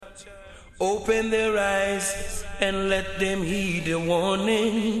Open their eyes and let them heed the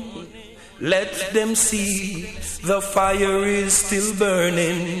warning. Let them see the fire is still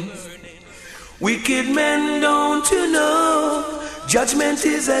burning. Wicked men, don't you know, judgment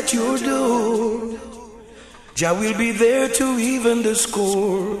is at your door. Jah will be there to even the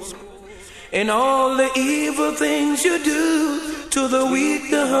score. And all the evil things you do to the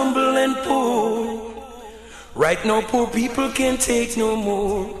weak, the humble and poor. Right now poor people can't take no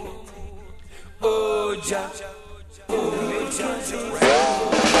more. Oh Jah, oh Jah.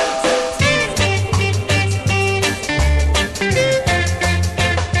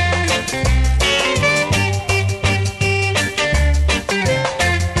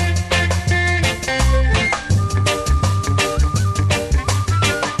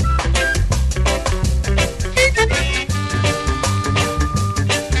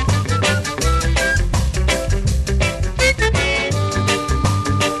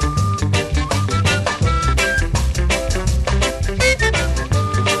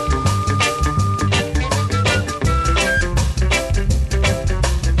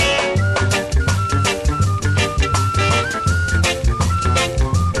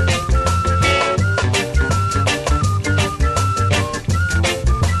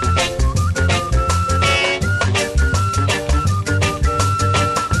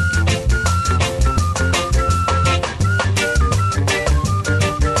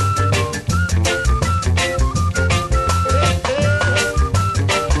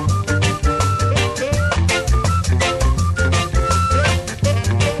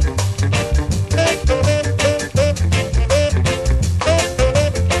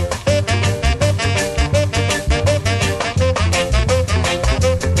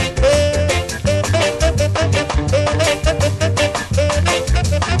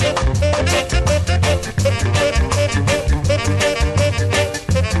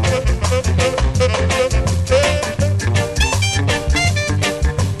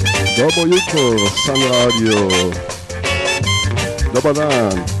 Sun Radio, dobar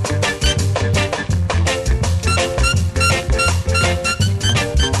dan.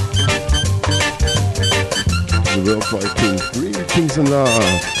 The Worldwide King, greetings and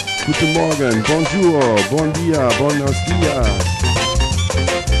love. Guten Morgen, bonjour, bon dia, buenos dias.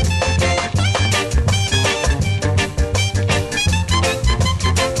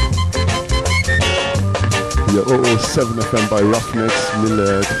 Your 007 FM by Ruffneck,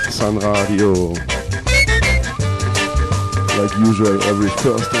 Millet, Sun Radio. Like usual, every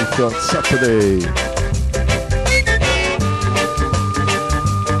first and third Saturday.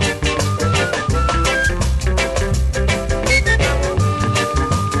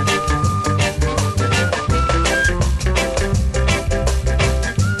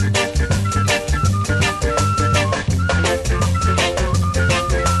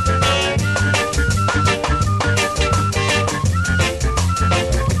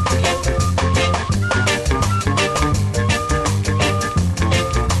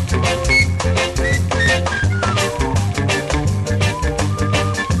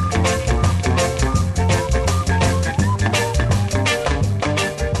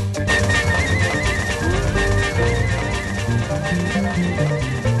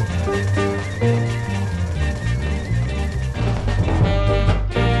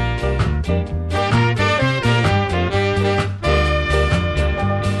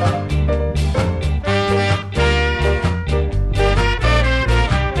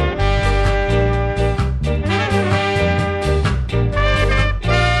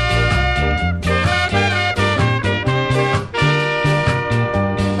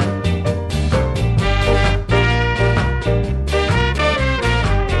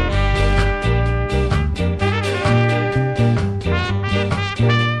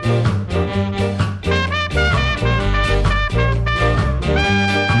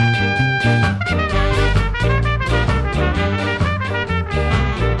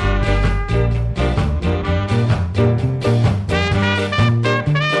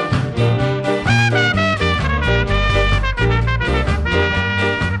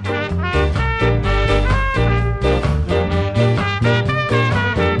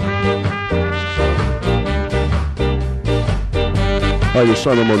 Ajde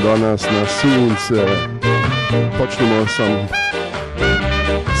šanemo danas na sunce, počnemo some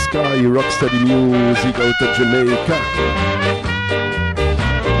sky rocksteady music out of Jamaica.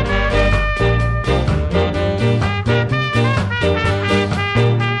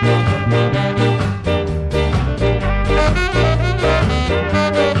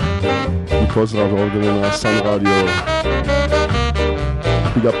 I pozdrav ovdje na Sun Radio.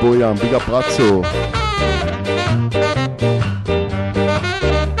 Big up Bojan, big up Brazzo.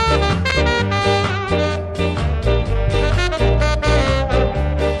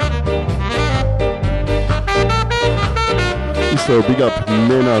 also big up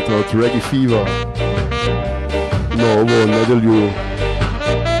Nenad out Reggae Fever. No, over medal you.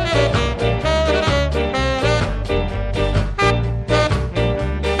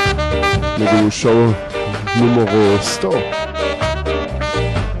 Nego show numero 100.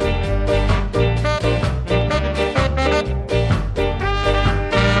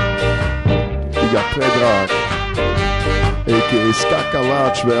 Big up Predrag, aka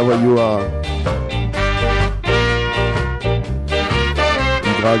Skakalach, wherever you are.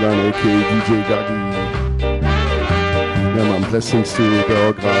 Dragan, aka DJ Gagi. Yeah man, blessings to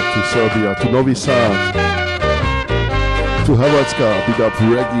Beograd, to Serbia, to Novi Sad, to Hrvatska, big up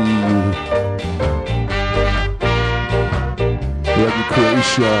Reggae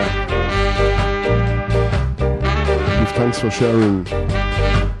Croatia. Give thanks for sharing.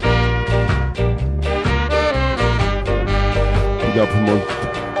 Big up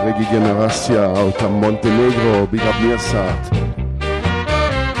Reggae Generacja out of Montenegro, big up Mirsad.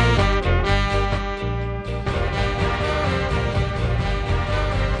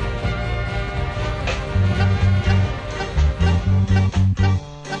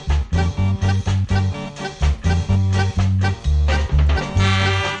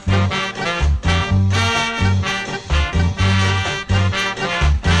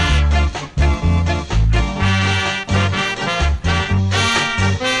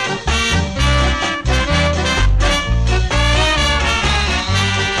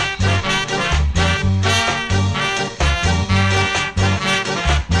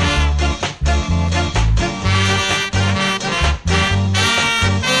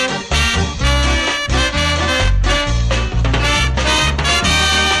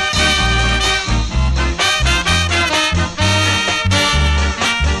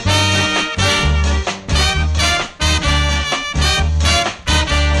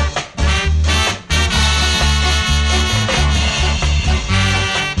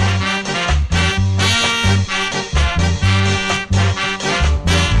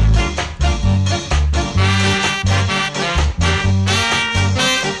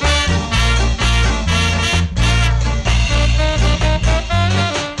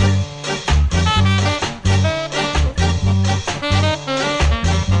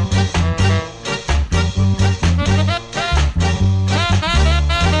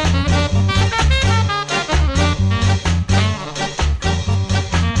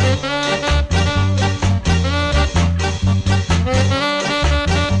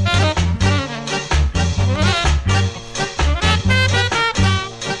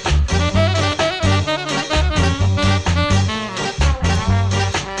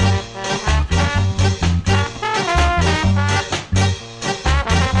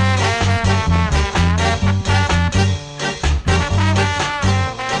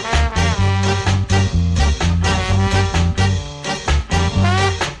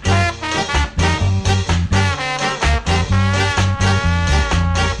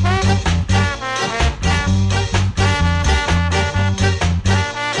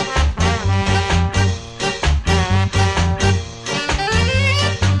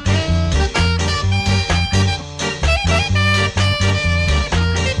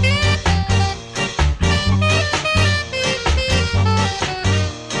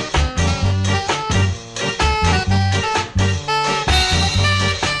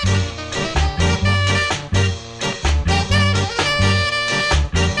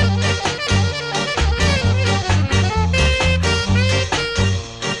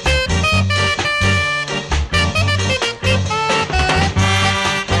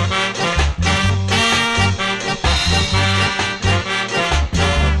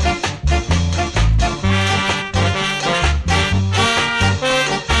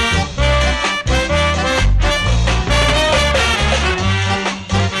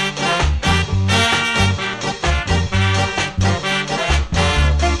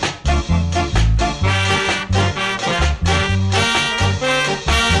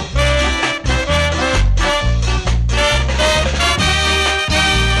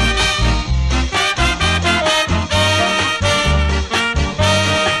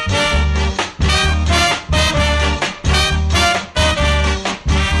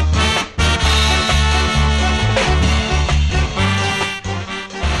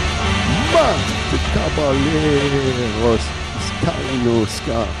 Caballeros,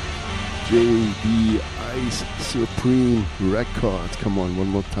 Ska, JB Ice Supreme Records. Come on, one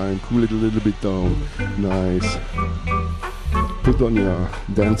more time. Cool it a little bit down. Nice. Put on your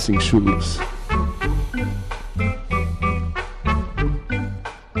dancing shoes.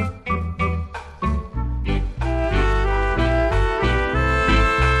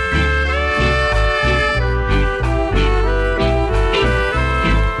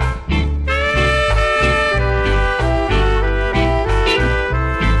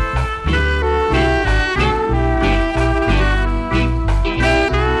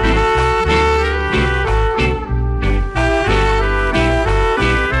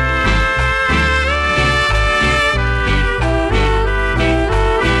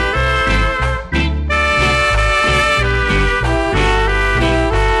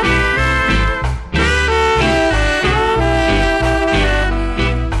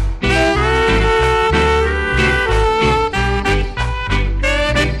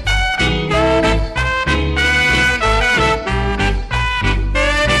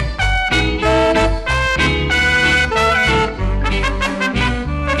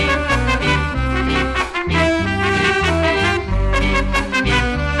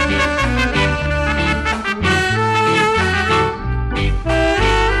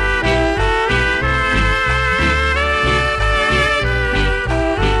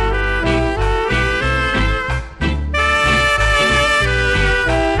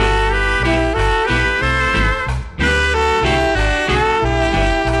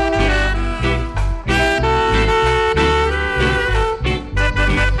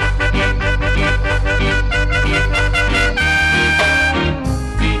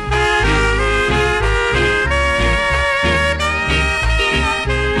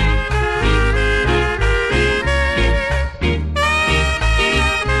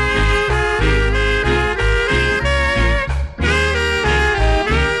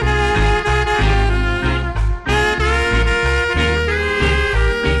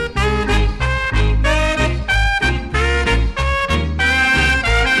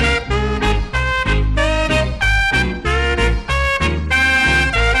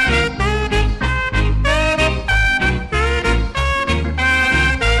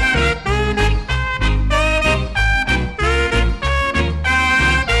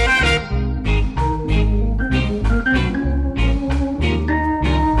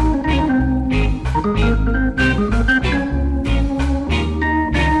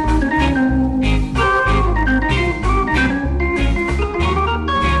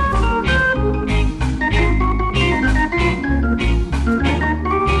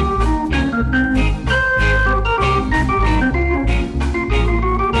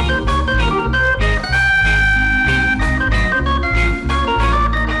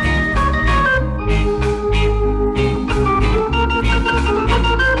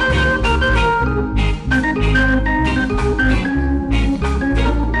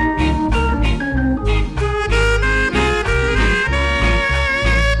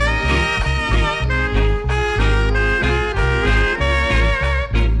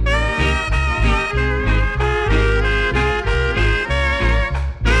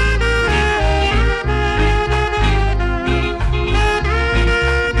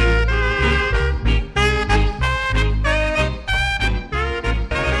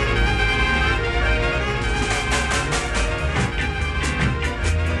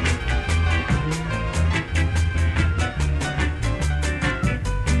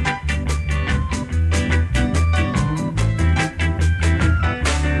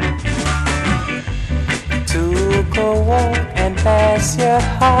 your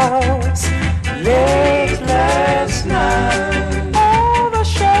house late last night. All the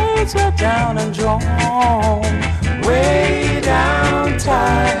shades were down and drawn, way down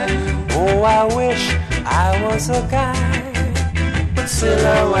tight. Oh, I wish I was a guy with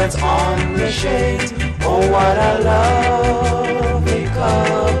silhouettes on the shades. Oh, what a lovely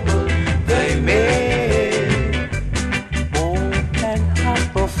couple they made. Open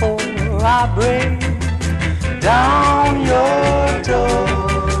up before I break down your door.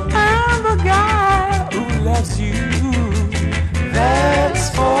 I'm the guy who loves you, that's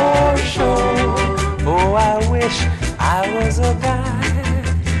for sure. Oh, I wish I was a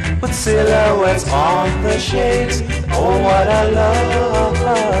guy with silhouettes on the shades. Oh, what a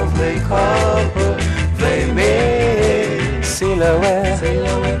lovely couple they made. Silhouette,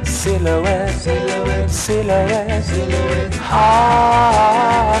 silhouette, silhouette, silhouette, silhouette, silhouette.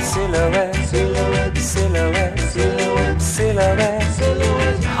 Ah, silhouette, silhouette, silhouette, silhouette, silhouette,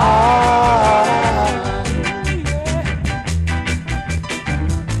 silhouette. Ah.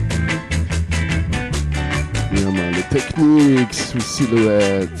 Yeah, man, the techniques with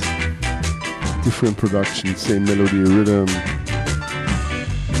silhouette, different production, same melody, rhythm.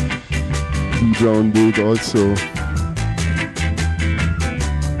 D Brown did also.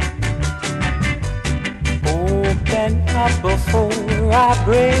 Open up before I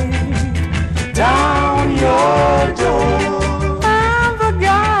break down your door. I'm the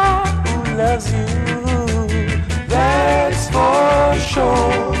guy who loves you, that's for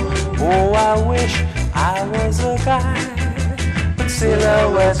sure. Oh, I wish I was a guy with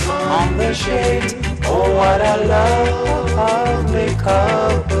silhouettes on the shades. Oh, what a lovely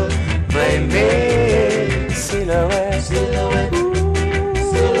couple they made. Silhouette, silhouette,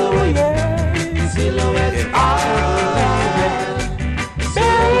 silhouette, yeah. Silhouette.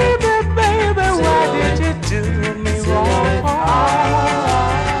 Baby, baby, why did you do me wrong?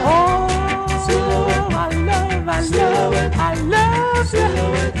 Oh, I love, I love, I love you.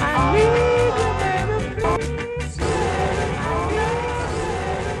 I need you, baby, please.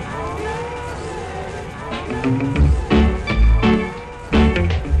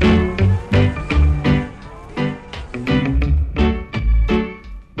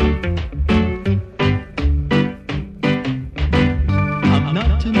 I'm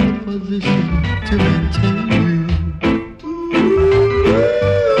not in a position to maintain you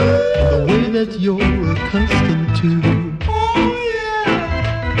the way that you're accustomed to.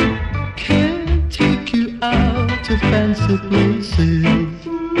 Can't take you out to fancy places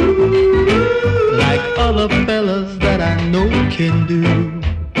like other fellas that I know can do.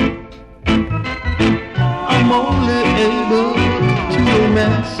 I'm only able to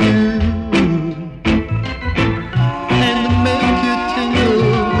romance you and make you tingle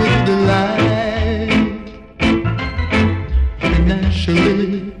with delight.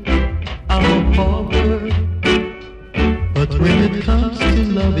 Financially, I'm a pauper, but when it comes to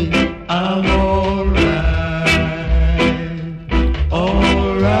loving, I'm alright,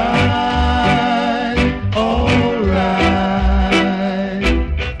 alright, alright.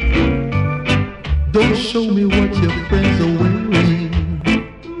 Don't show me what your friends are wearing.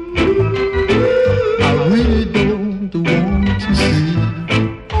 I really don't want to see.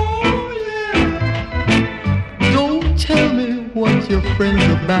 Don't tell me what your friends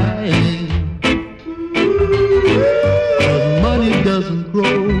are buying, 'cause money doesn't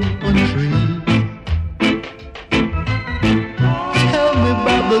grow on trees. Tell me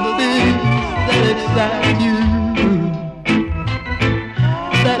about the things that excite you,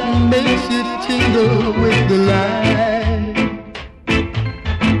 that makes you tingle with delight.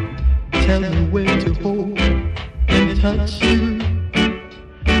 Tell me where to hold and touch you,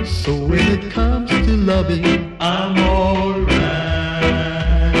 so when it comes to loving, I'm alright,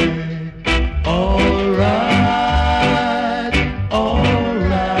 alright, alright.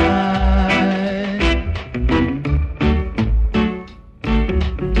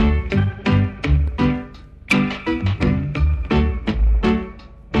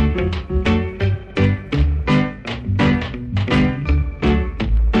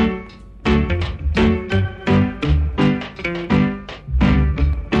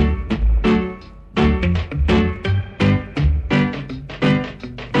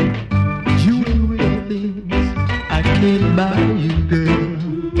 You and real things I can't buy you, girl,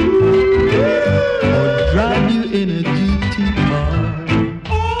 or drive you in a GT car.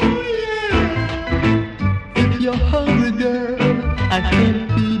 If you're hungry, girl, I can't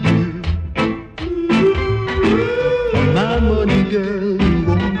feed you. For my money, girl, you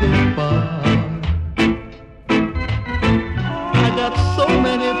won't get far. I got so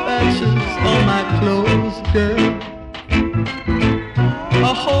many patches on my clothes, girl.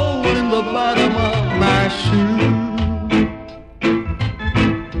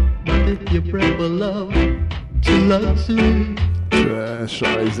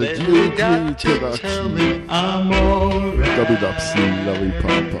 Treasure is a Duke production. I'm alright. Double up C, Larry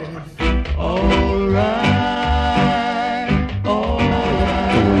Papa. Alright, alright.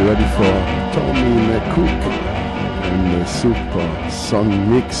 And we're ready for Tommy McCook and the Super Song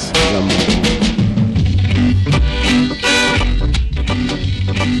Mix.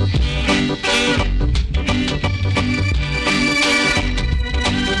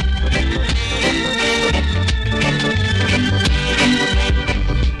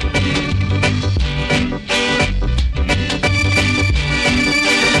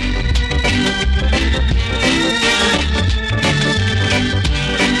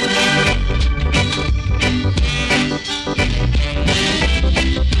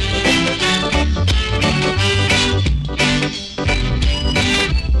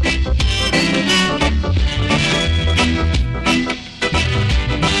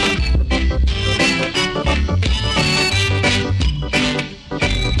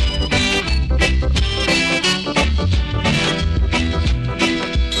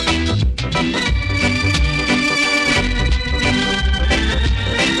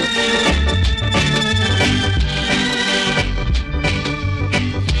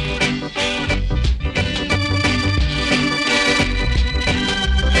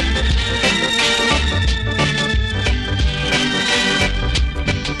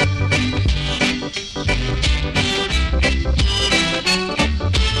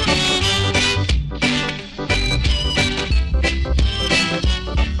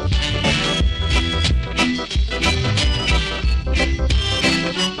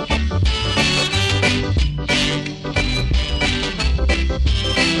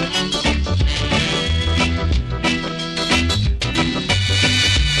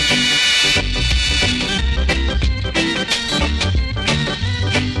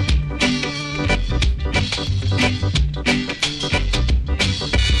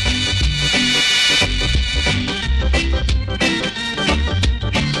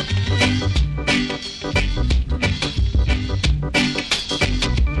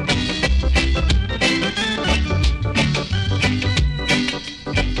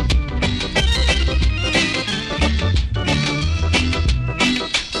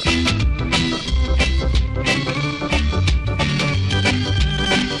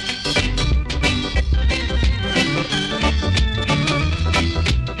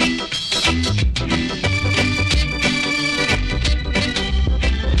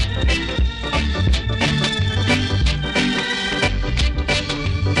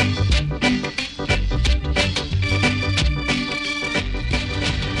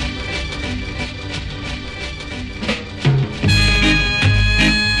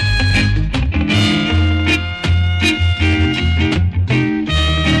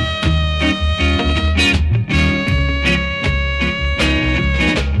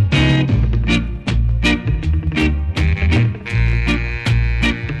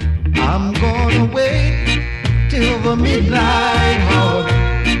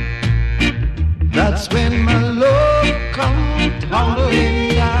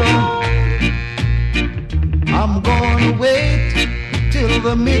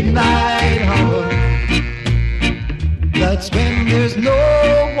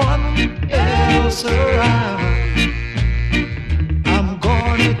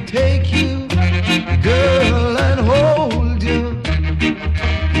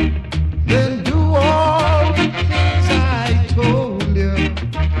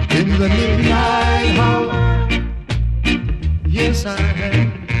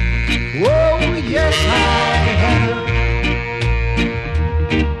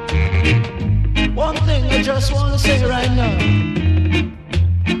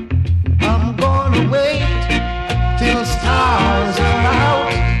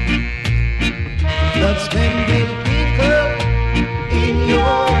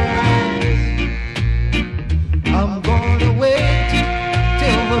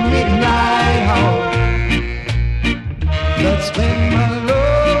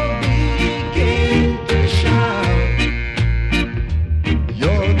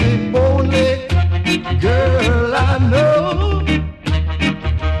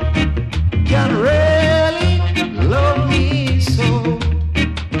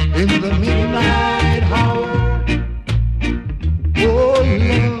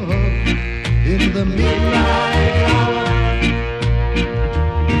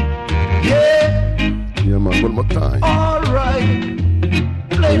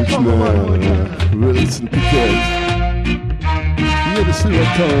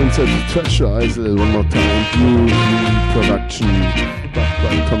 Treasure is one more time. New production back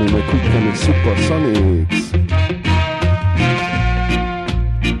by Tommy McCook and the Super Sonics.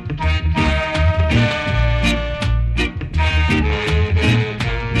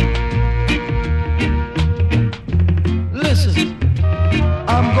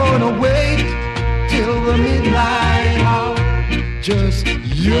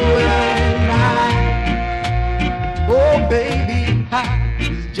 and I. Oh, baby,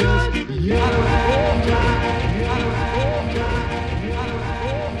 it's just you and I.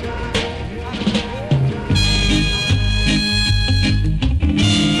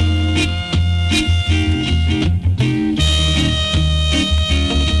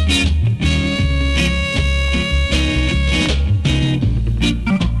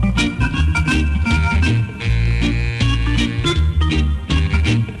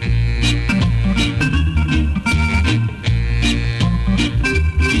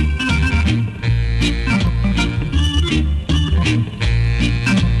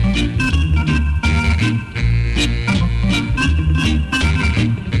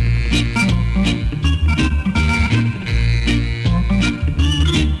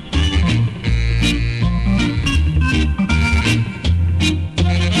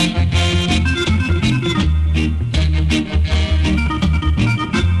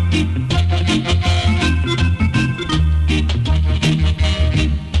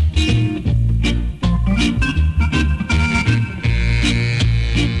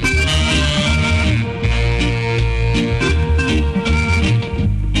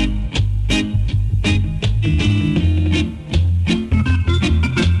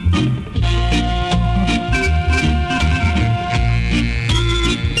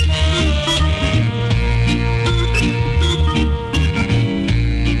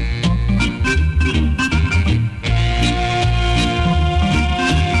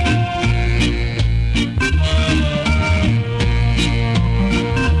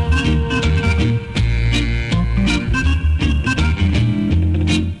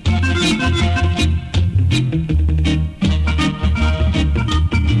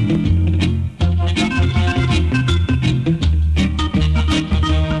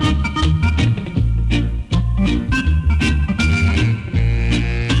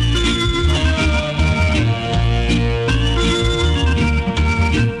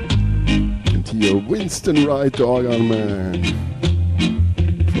 Winston Wright, the organ man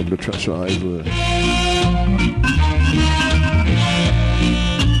from the Treasure Isle.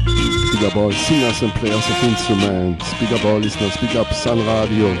 Speak up all singers and players of instruments. Speak up all listeners. Speak up Sun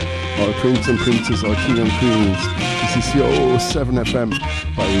Radio. All princes and princesses, all king and queens. This is your 07 FM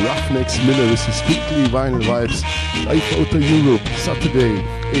by Ruffneck Miller. This is Strictly Vinyl Vibes. Live out of Europe, Saturday,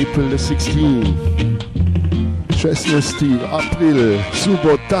 April the 16th. 16. April,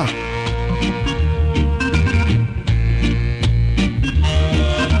 subota.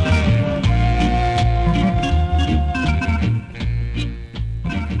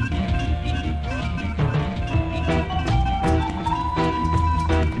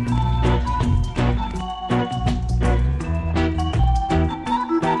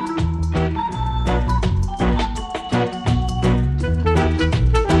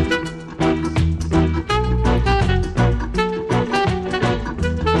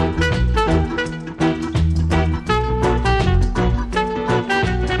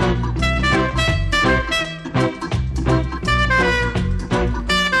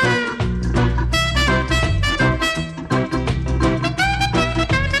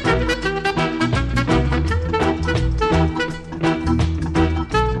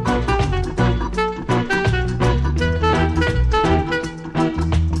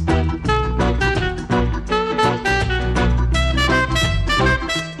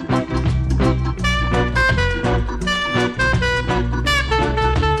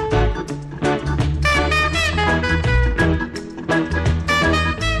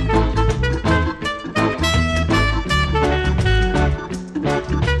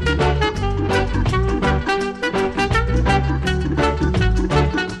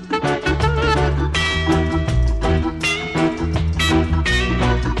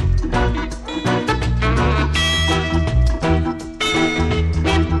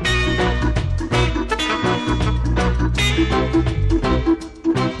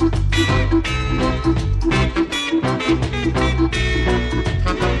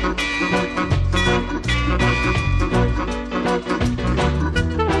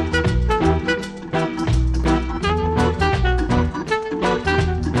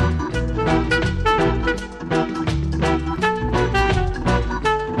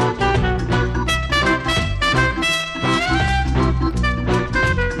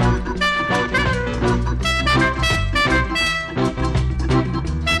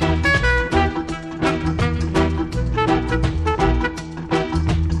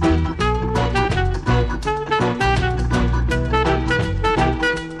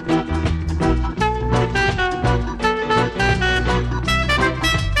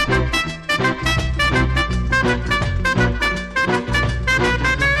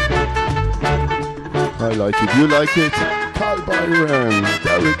 I like it. You like it? Carl Byron,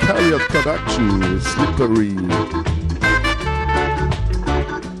 Derek Harriott production, Slippery.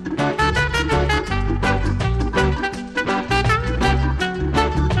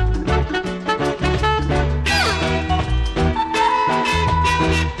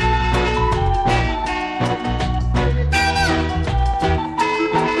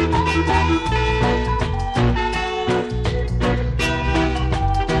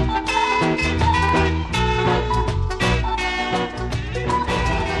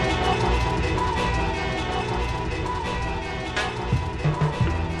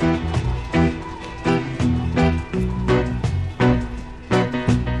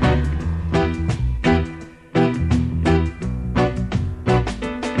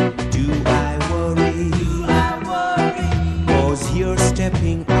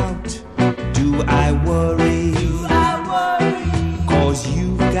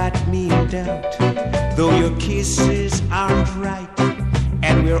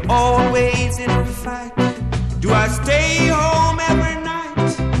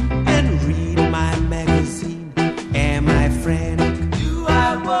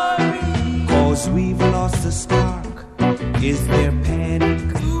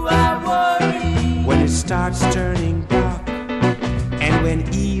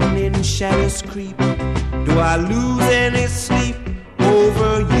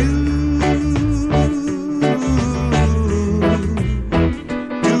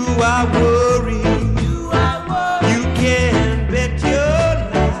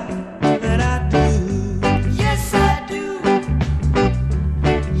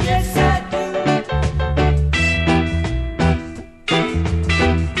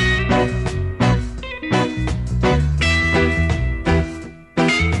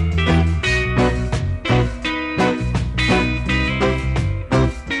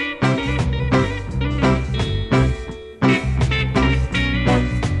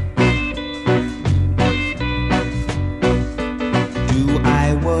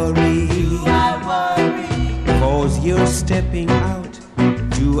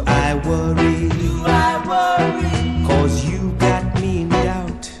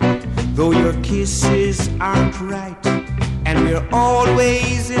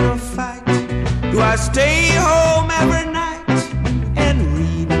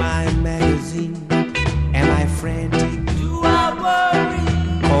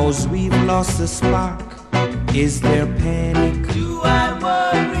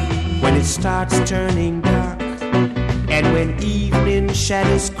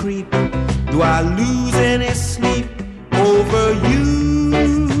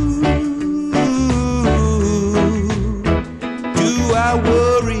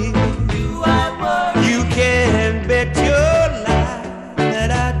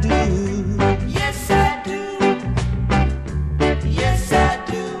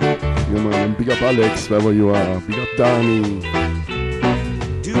 Wherever you are, big up Danny.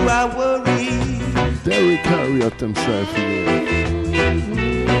 Do I worry? Derek Harriott himself here.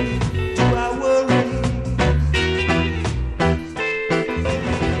 Do I worry?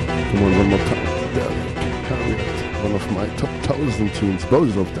 Come on, one more time. Derek Harriott, one of my top 1,000 tunes,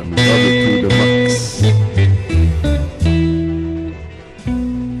 both of them. Love it to the max.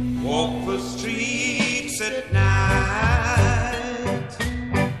 Walk the streets at night,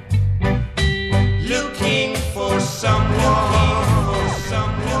 looking for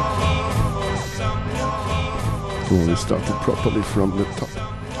So we started properly from the top.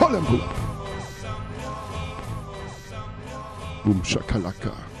 Holland pull up. Boom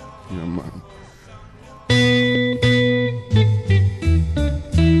shakalaka. Yeah, man.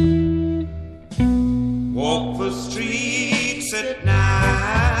 Walk the streets at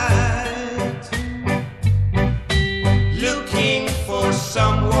night, looking for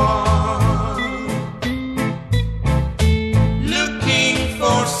someone.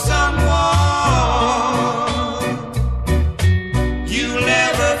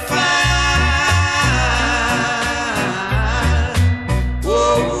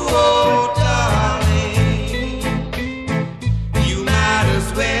 Whoa, whoa,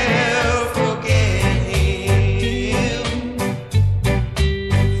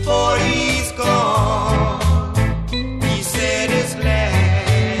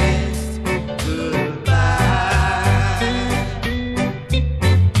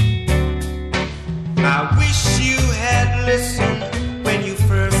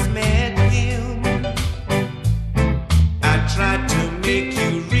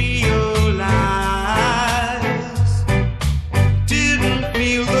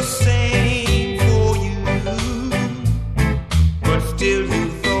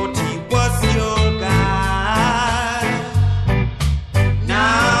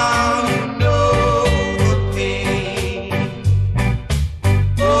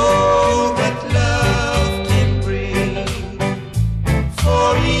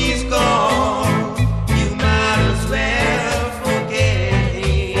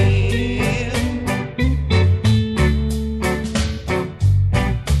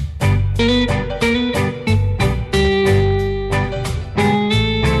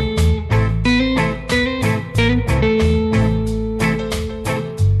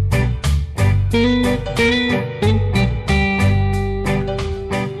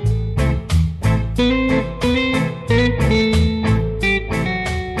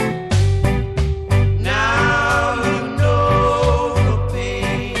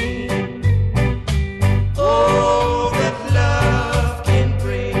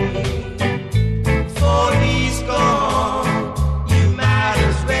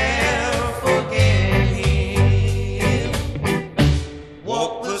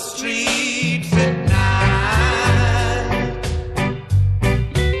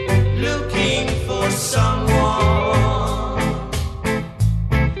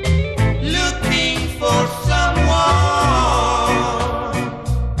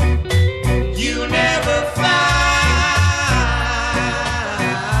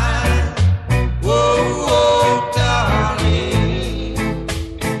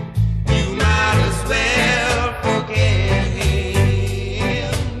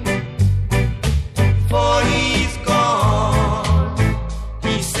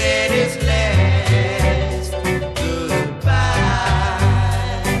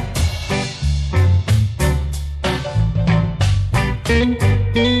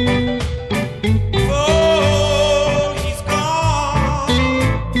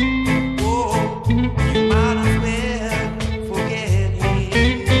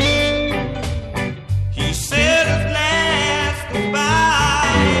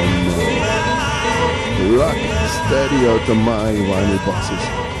 steady out of my vinyl boxes.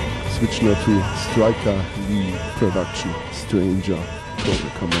 Switch now to Striker Lee production, Stranger.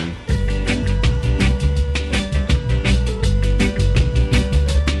 Come on.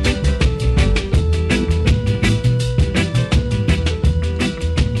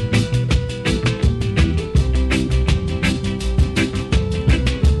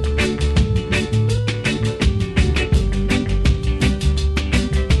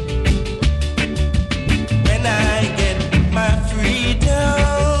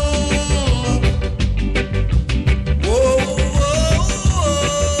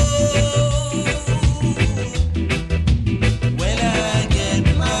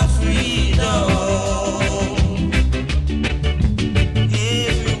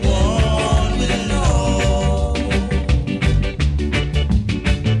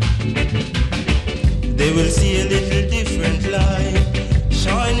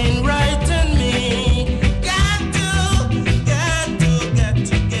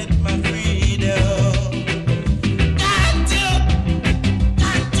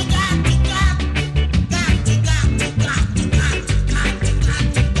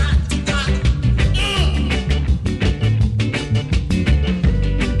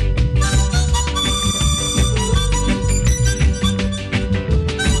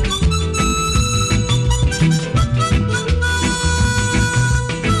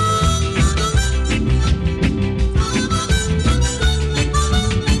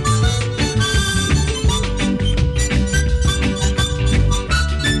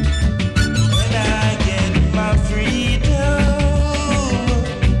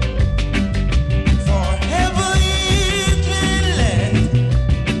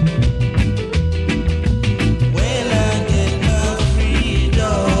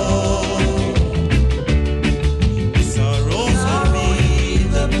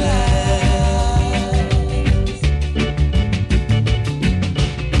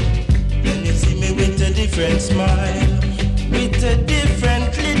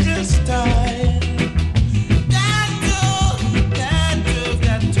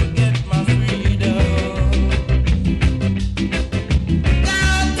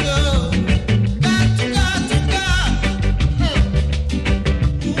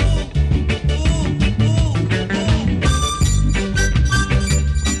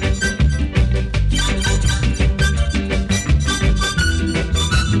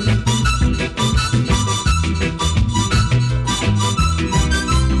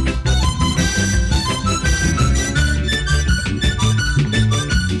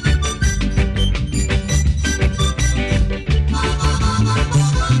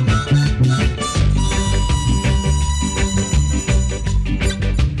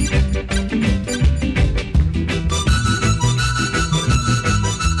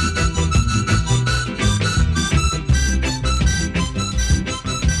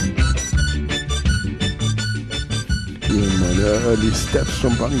 Early steps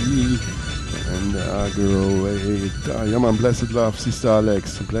from Bungie and Agro. Yeah, man, blessed love, Sister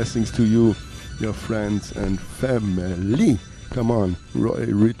Alex. Blessings to you, your friends and family. Come on, Roy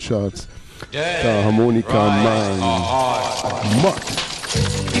Richards, the harmonica man, Mutt.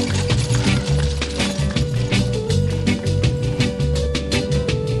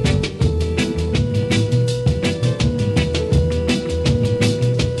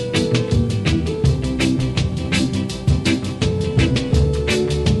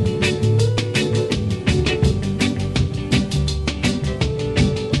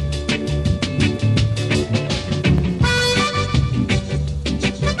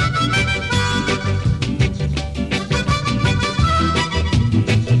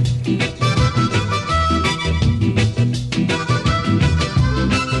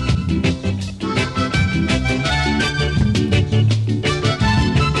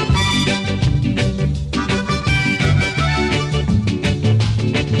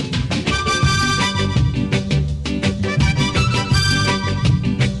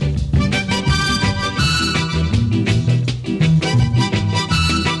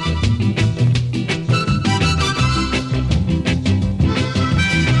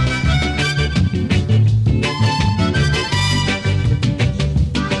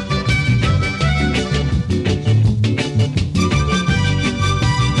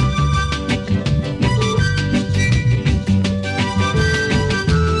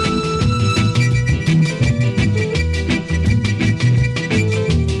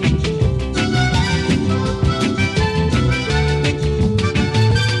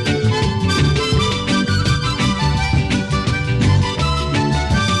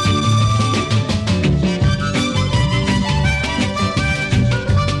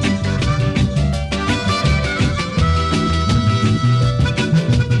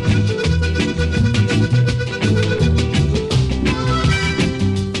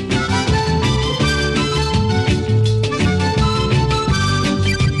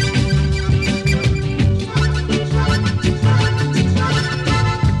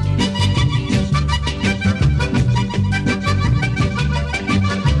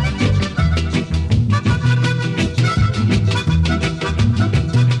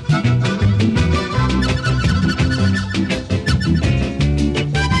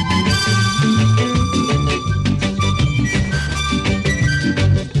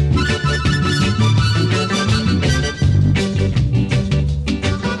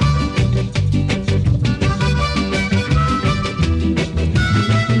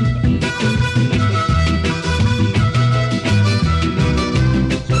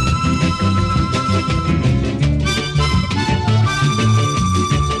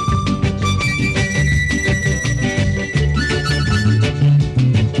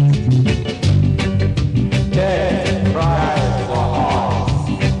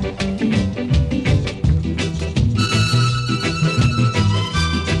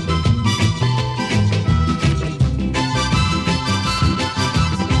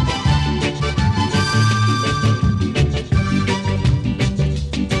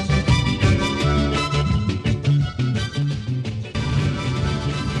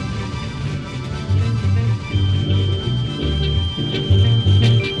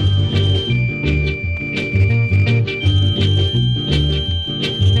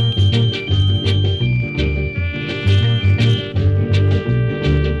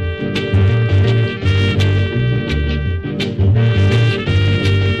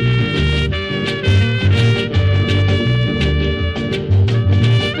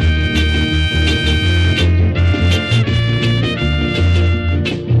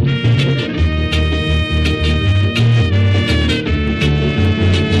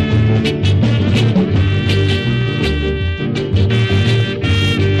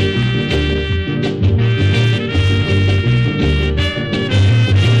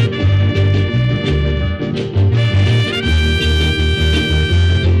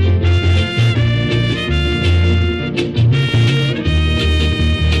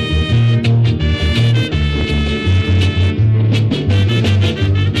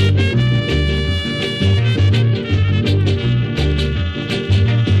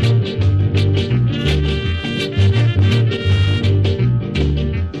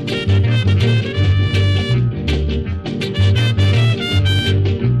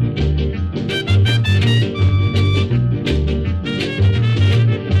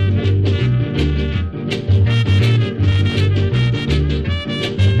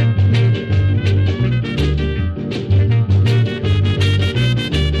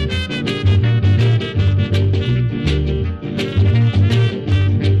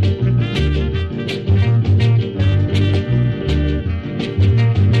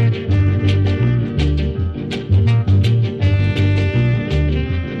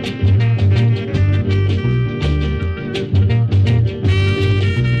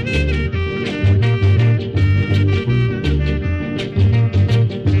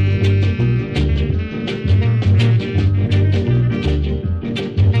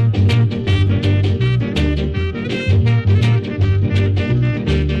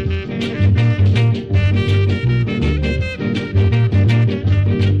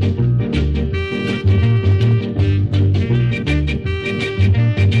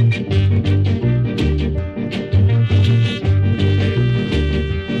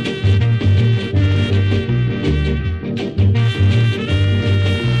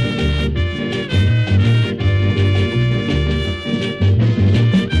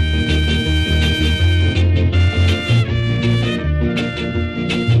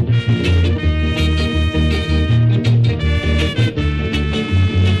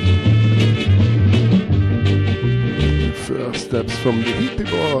 steps from the Hippie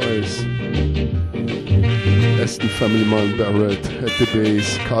Boys. Aston Family Man Barrett at the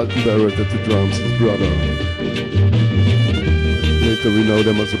bass, Carlton Barrett at the drums, his brother. Later we know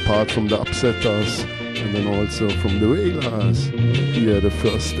them as a part from the Upsetters and then also from the Wailers. Here are the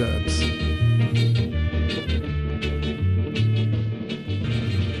first steps.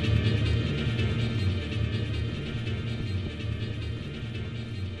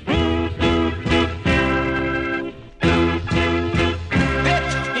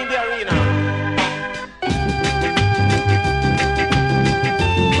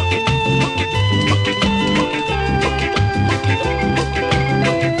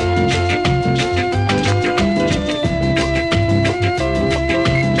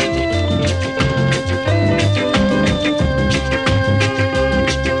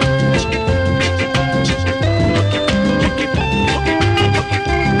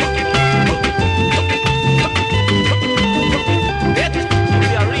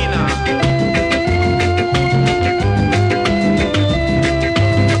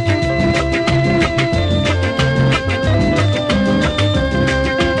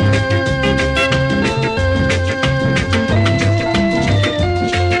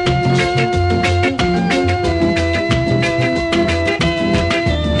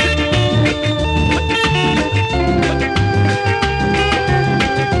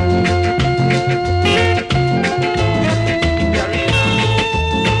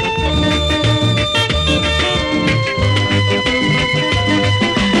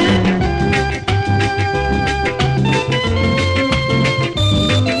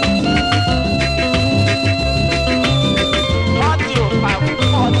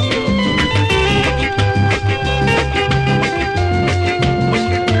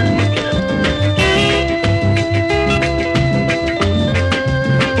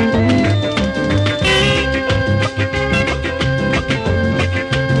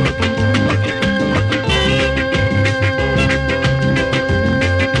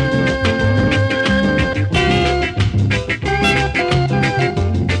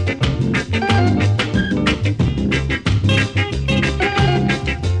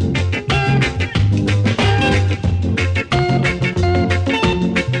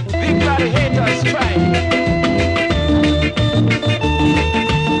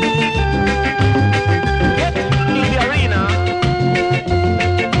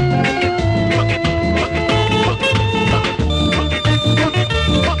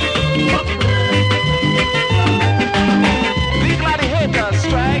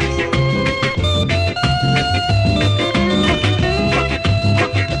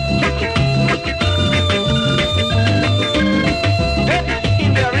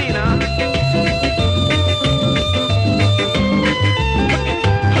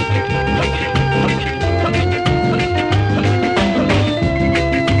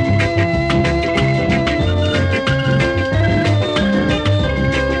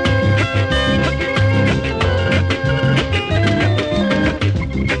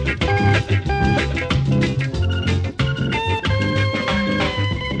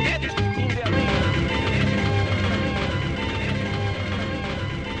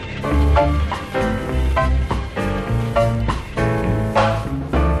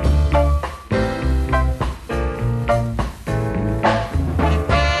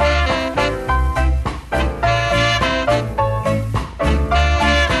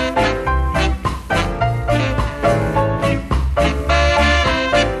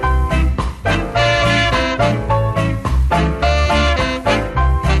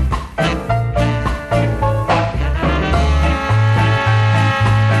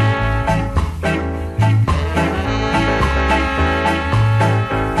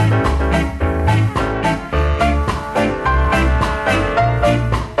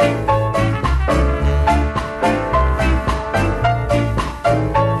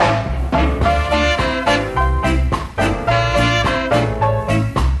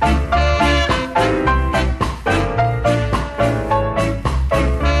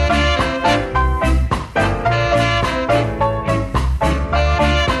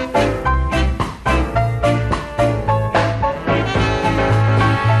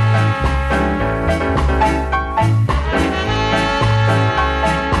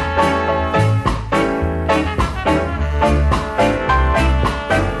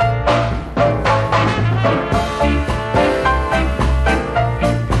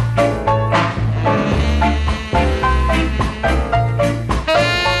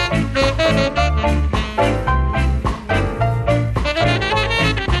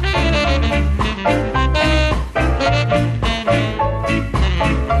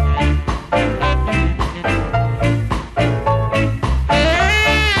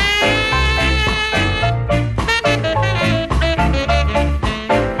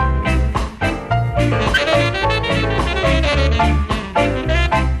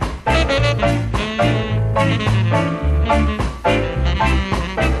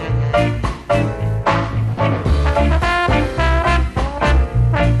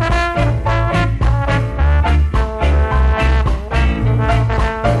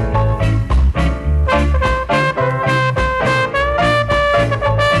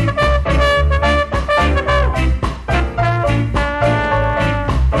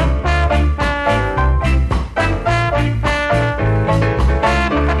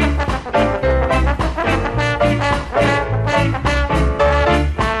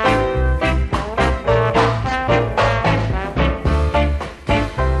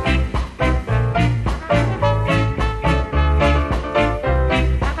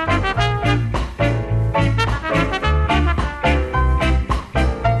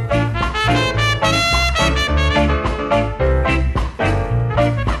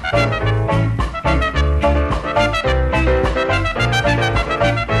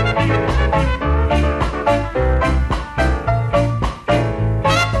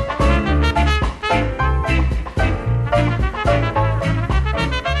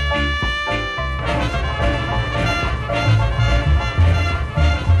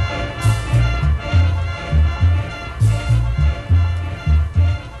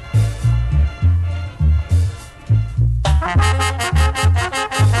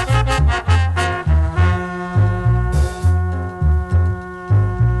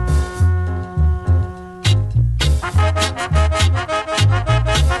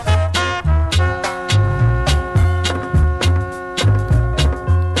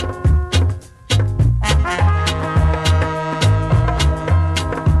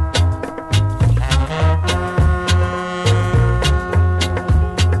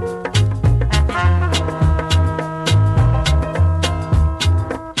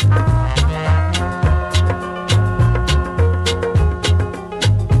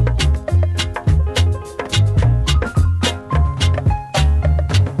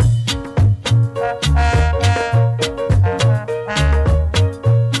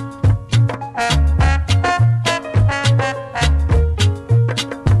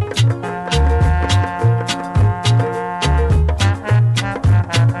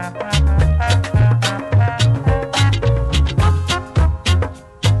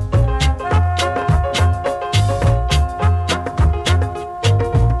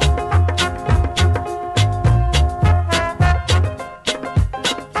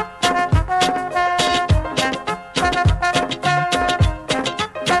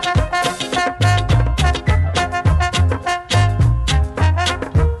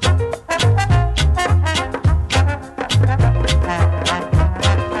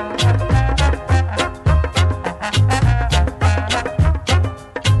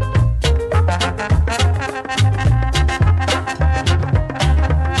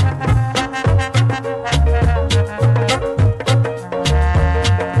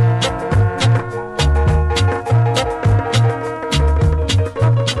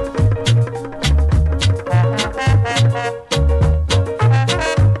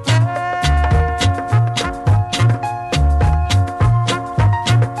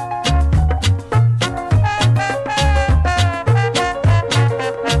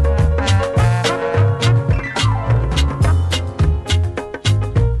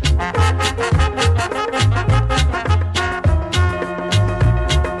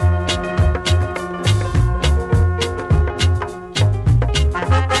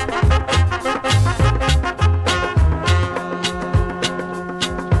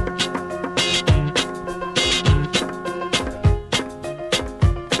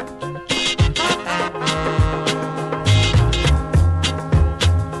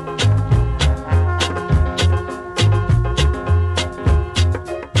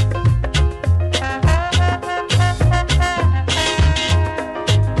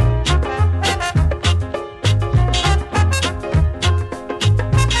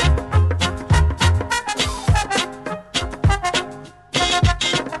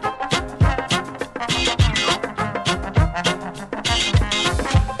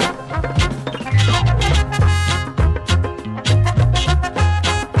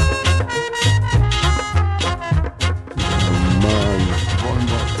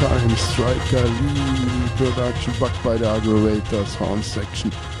 time. Striker Lee production, backed by the Aggravators, horn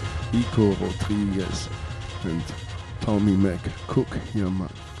section, Rico Rodriguez and Tommy McCook. Yeah, man.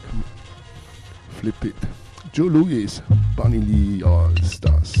 Come on. Flip it. Joe Louis, Bunny Lee, All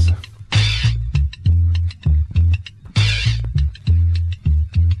Stars.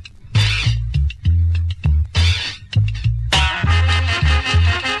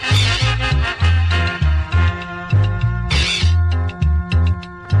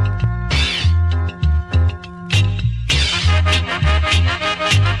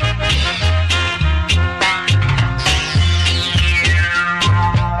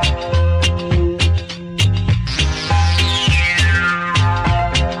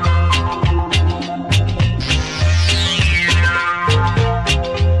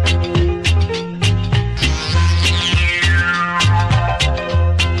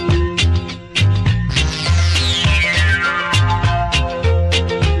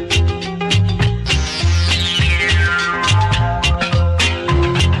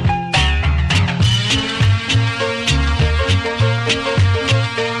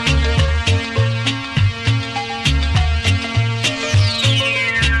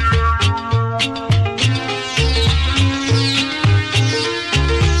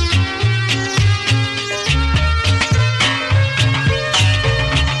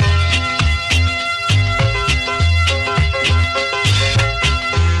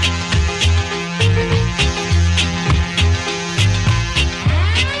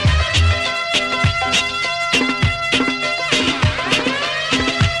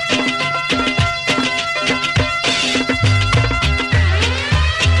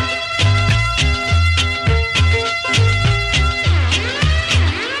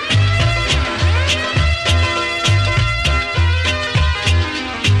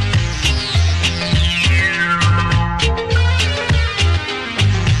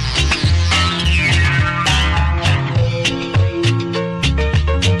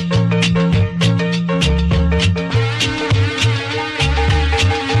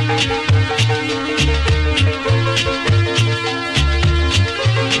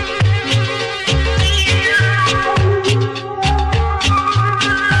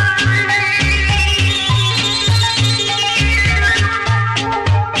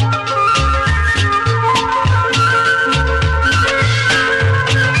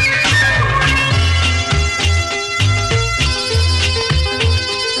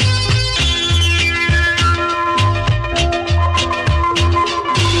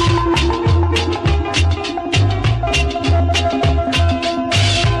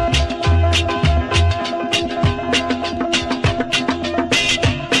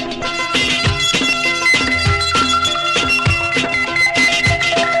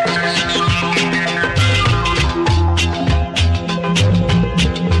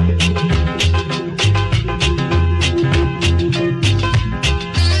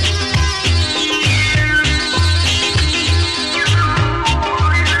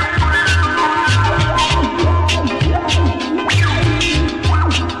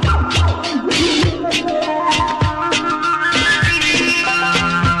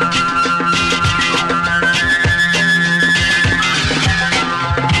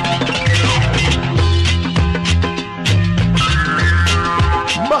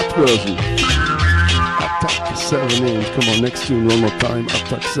 version. Attack 7-inch. Come on, next tune one more time.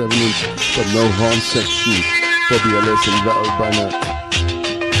 Attack 7-inch, but no horn section. Bobby Ellis and Val Burnett.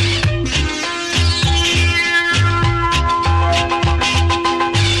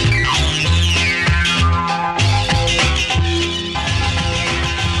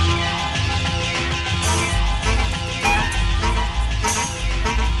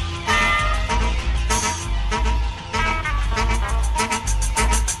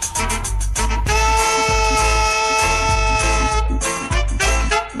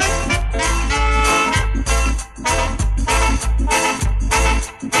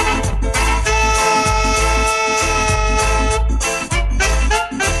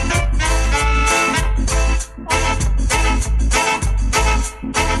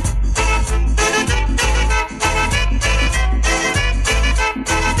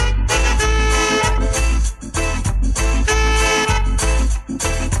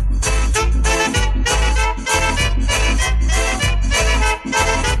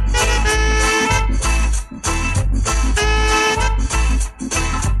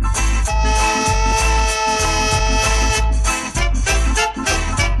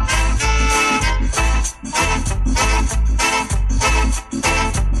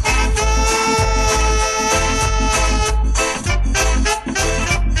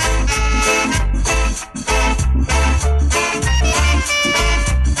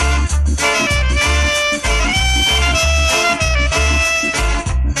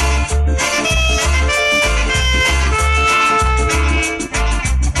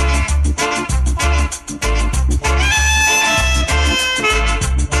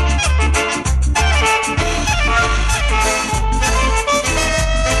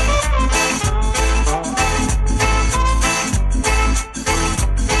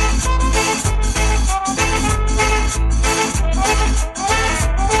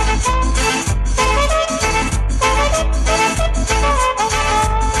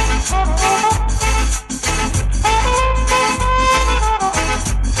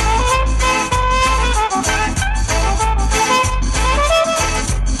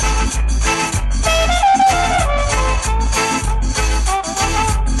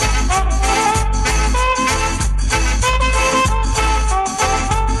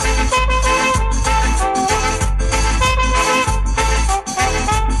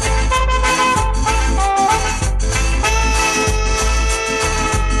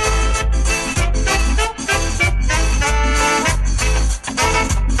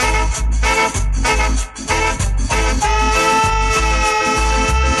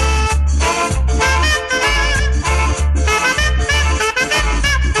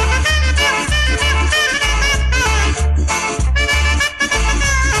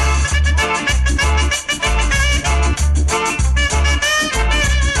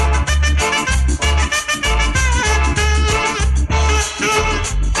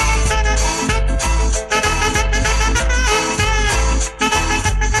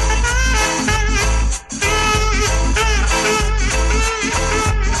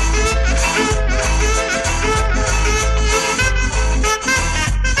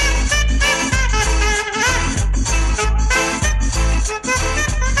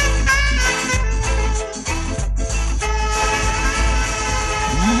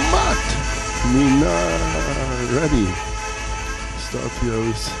 Mina, ready. Start here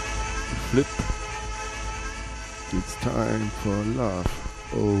with Flip. It's time for love.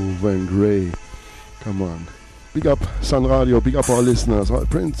 Oh, and Ray. Come on. Big up Sun Radio, big up our listeners, all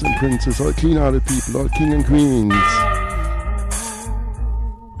prince and princess, all clean-hearted people, all king and queens.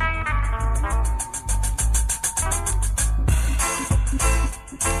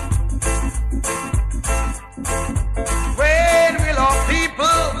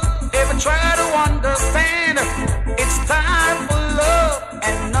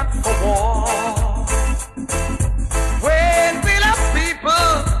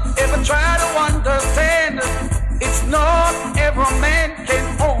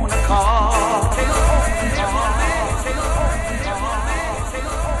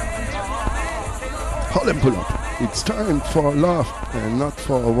 Pull up. It's time for love and not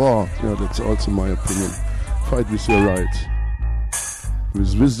for a war. Yeah, that's also my opinion. Fight with your right,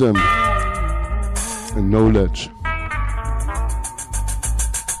 with wisdom and knowledge.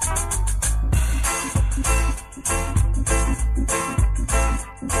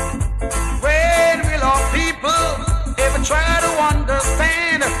 When will our people ever try to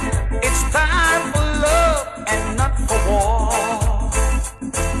understand? It's time for love and not for war.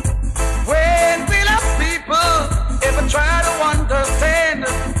 Try to understand,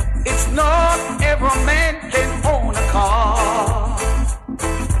 it's not every man can own a car.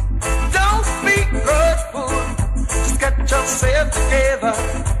 Don't be hurtful, just get yourself together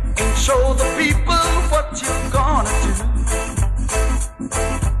and show the people what you're gonna do.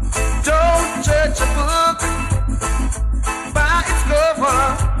 Don't judge a book by its cover,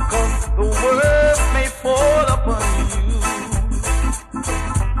 'cause the worst may fall upon you.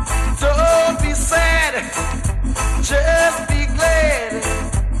 Don't be sad, just be glad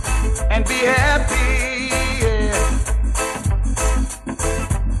and be happy. Yeah.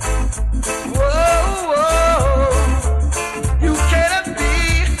 Whoa, whoa. You cannot be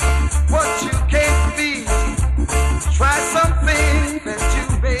what you can't be. Try something that you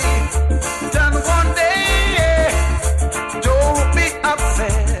may done one day. Yeah. Don't be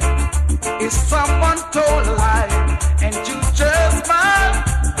upset if someone told a lie and you just smile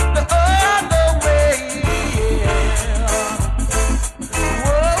the other way.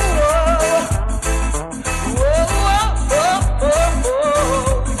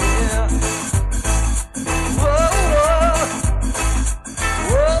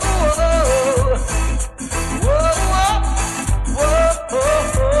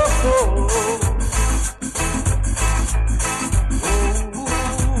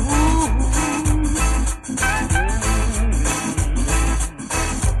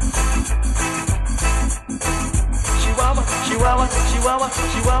 Chihuahua,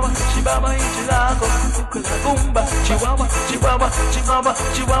 Chihuahua, Chibaba y Chilago, Cuca la Cumba, Chihuahua, Chihuahua, Chihuahua,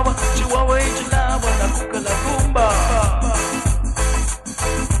 Chihuahua, Chihuahua y Chilago, la Cuca la Cumba.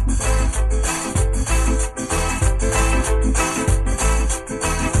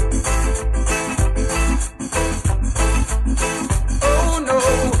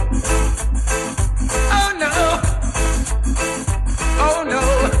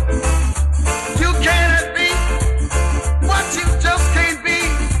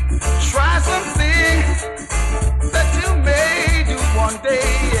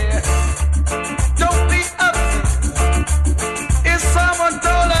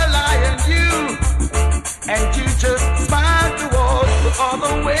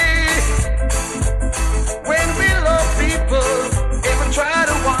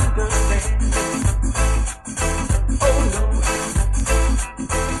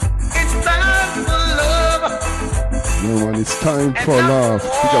 Time for love. We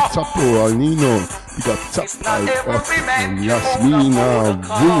got Sapo, Alnino, we got Zap, Al-F, and Yasmina,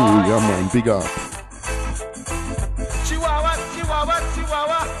 Woo, yeah man, big up. Chihuahua, Chihuahua,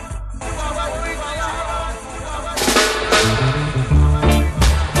 Chihuahua,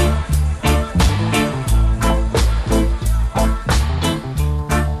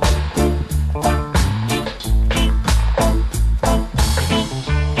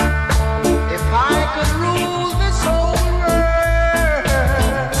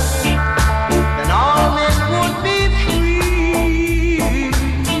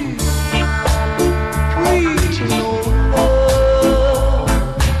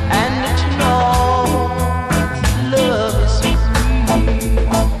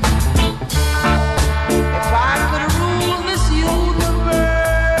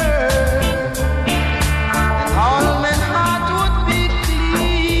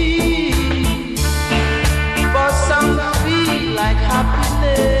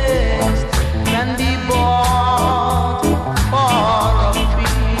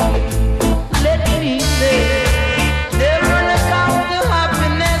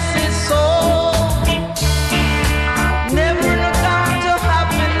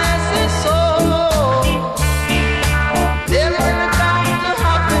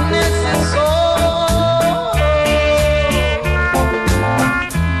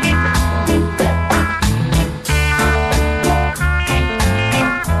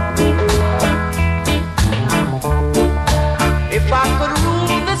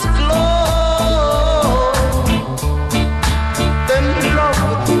 cool this glow, then love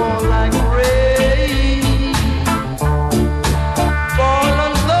would fall like rain. Fall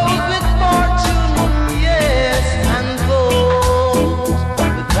on those with fortune, yes, and those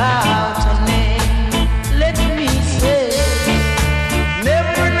without a name. Let me say,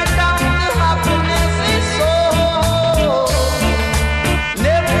 never in a doubt the happiness is so.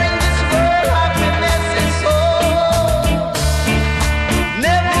 Never in this world happiness is so.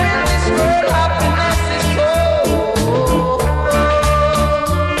 Never in this world happiness is so.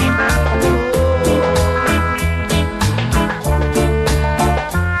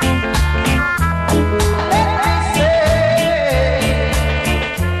 Let me say,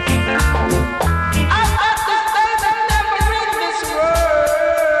 I've got to say that never in this world.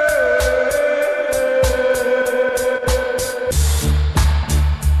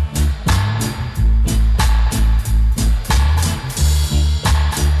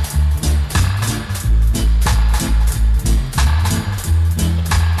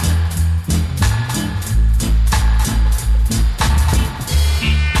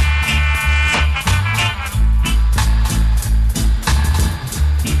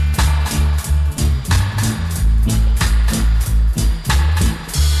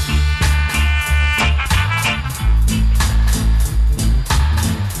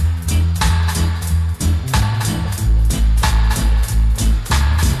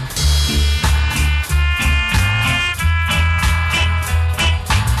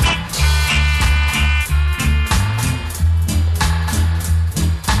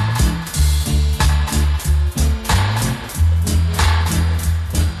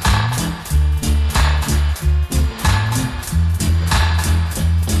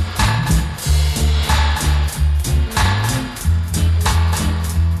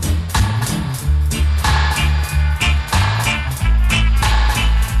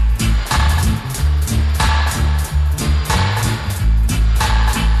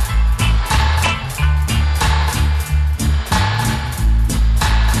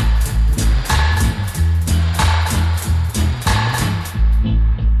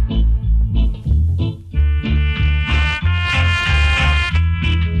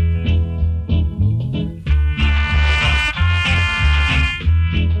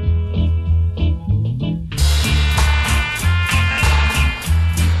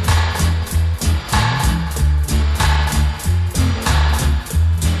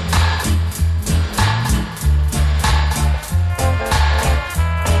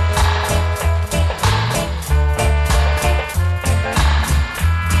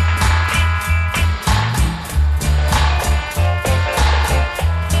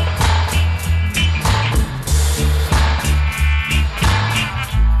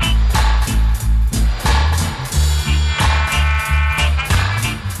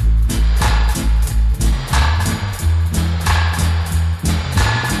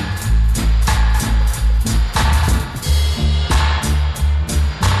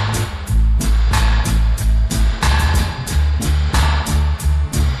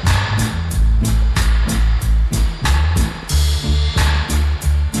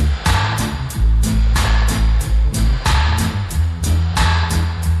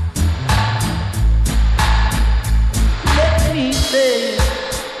 Let me say,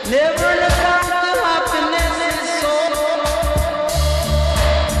 never in a doubt the happiness is so.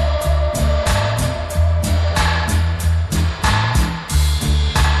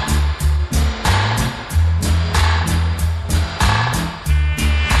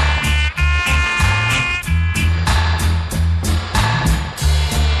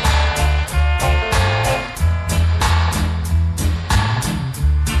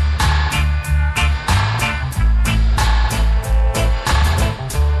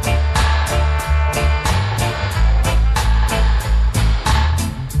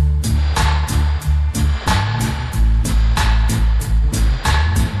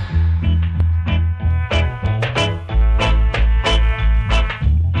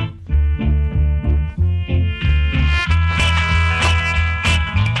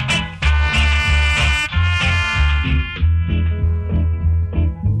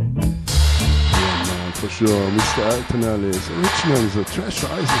 Sure, Mr. Altanales, originals, a Trash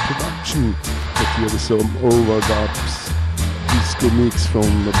Riser production, but here is some overdubs disco mix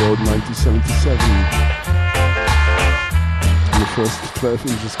from about 1977. And the first 12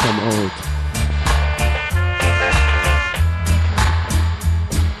 inches come out.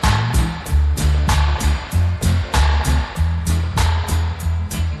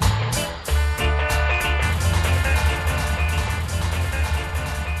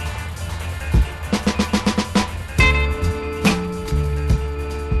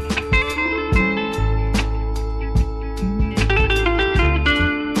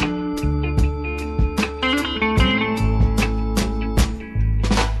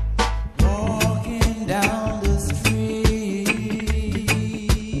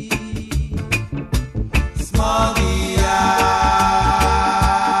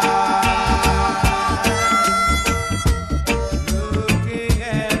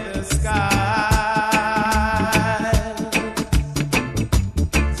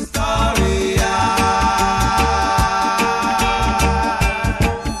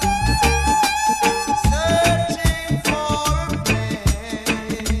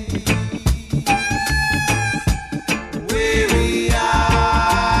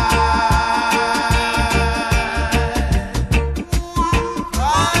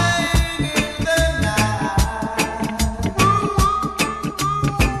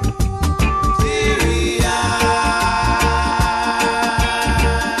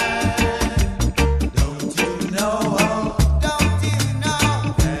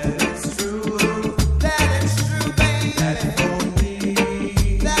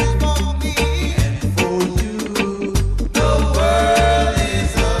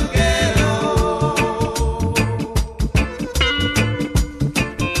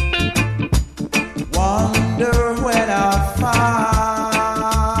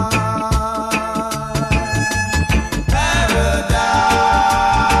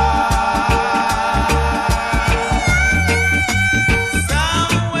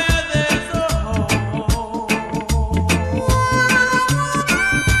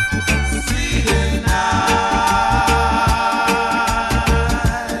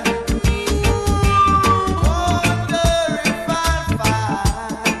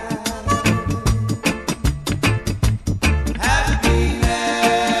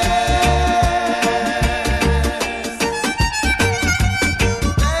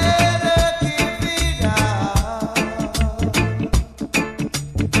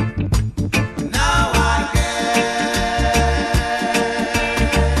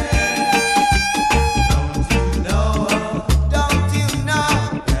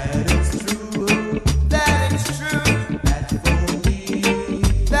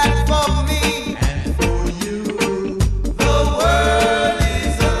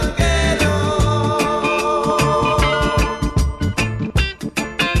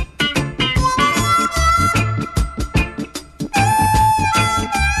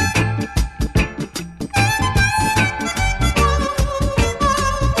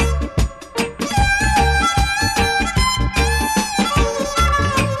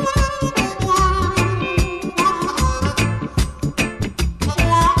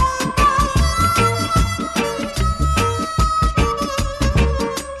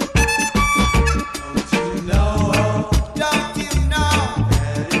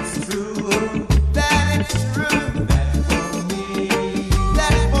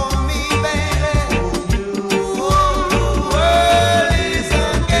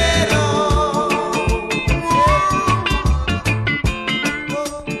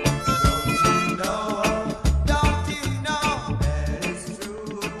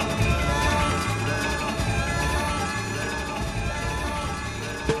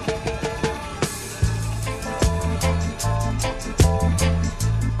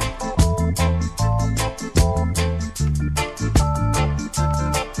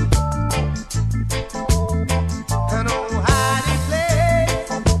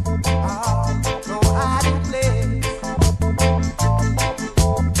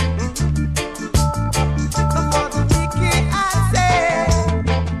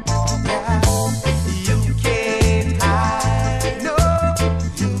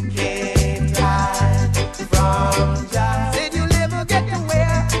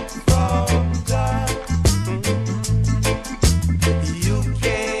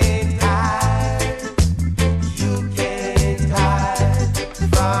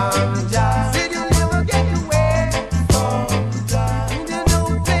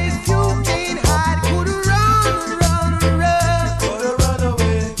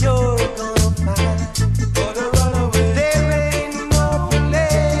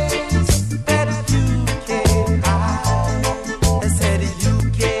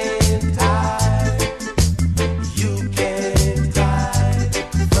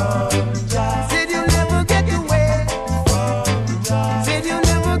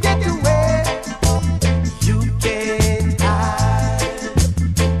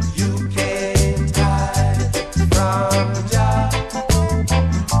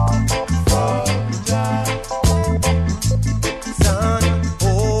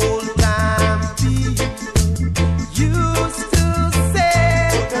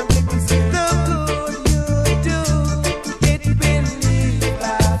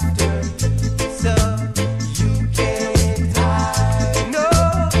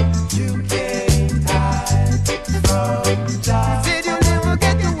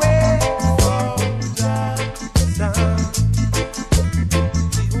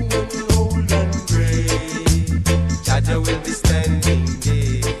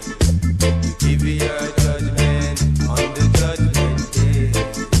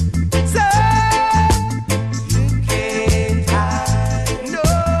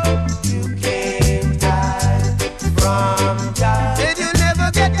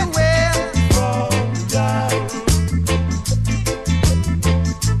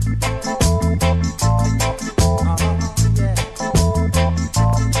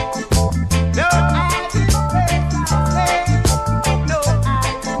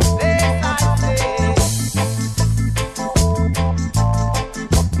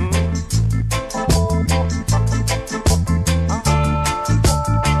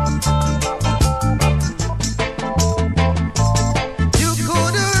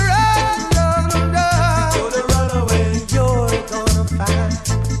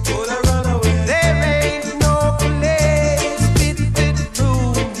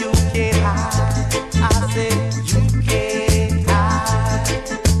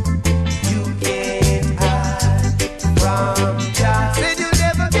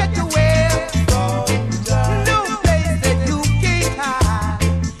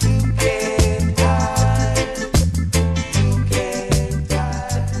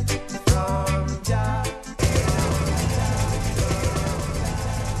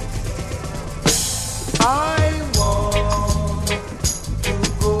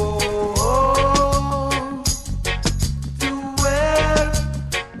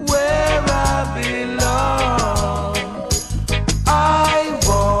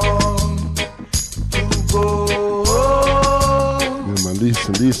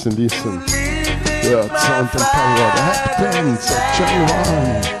 listen. Yeah, sound and power, the happy dance of Johnny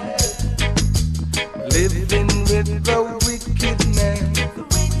One. Living with the wicked man,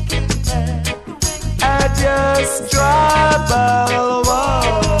 I just trouble war.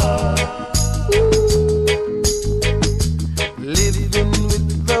 Living with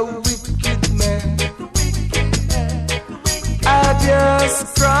the wicked man, I just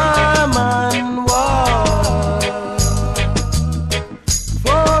crime and war.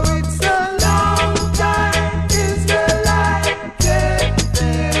 For it's a long time, is the light that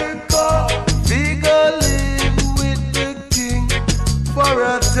there go. We go live with the king for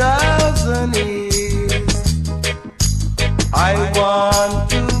 1,000 years. I want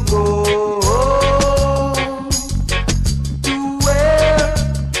to go to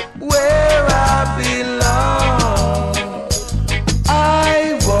where I belong.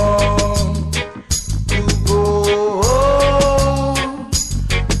 I want to go.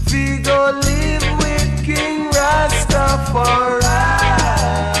 We go live with King Rastafari.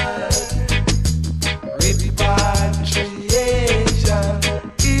 Repatriation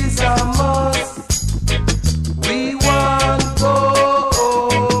is a must. We want go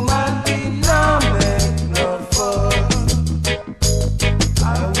home and we not make no fuss. I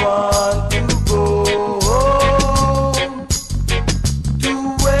want to go to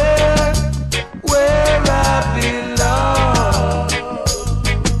where I belong.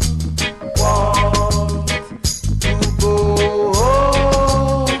 Want to go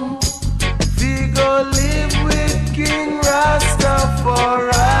home. We go live with King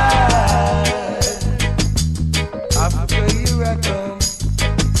Rastafari. After here I come.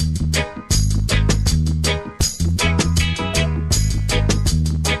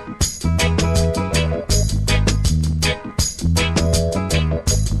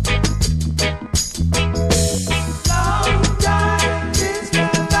 Long time is the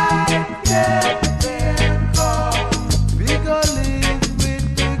light that there go. We go live with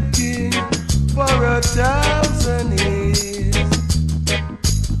the king for 1,000 years.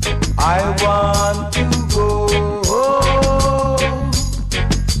 I want to go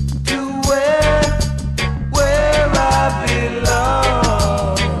to where I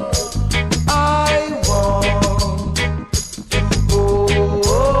belong. I want to go.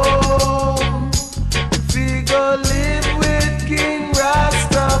 We go live with King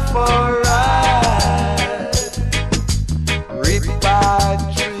Rastafari.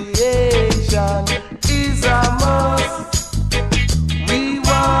 Repatriation is a must. We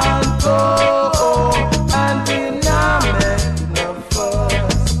want go and we not make no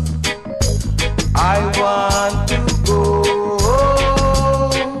fuss. I want to go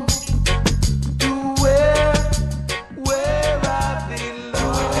to where I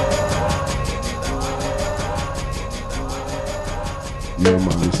belong. Yeah,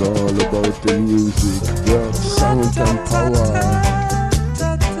 man, it's all about the music, the sound and power.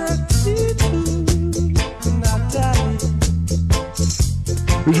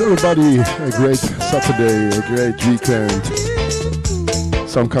 Wish everybody a great Saturday, a great weekend.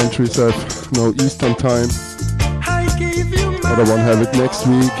 Some countries have no Eastern time, I gave you my other one have it next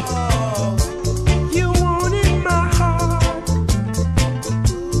week. You wanted my heart.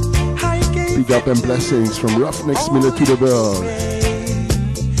 I gave Big up and blessings from Ruffneck's Miller to the World.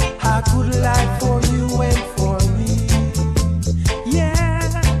 I could lie for you and for me.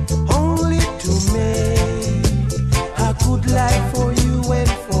 Yeah, only to me. I could lie for you and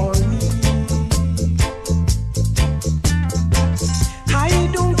for me. I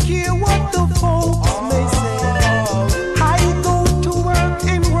don't care what the folks may say. I go to work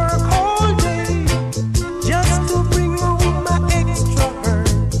and work all day just to bring home my extra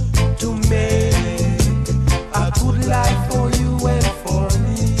earn to me. I could lie for you and for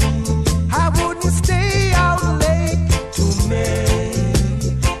me. I wouldn't stay out late to me.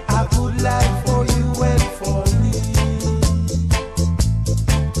 I could lie for you and for me.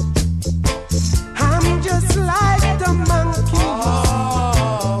 I'm just like the monkey.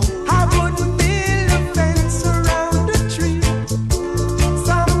 I wouldn't build a fence around the tree.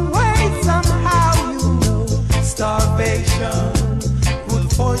 Some way, somehow, you know, starvation would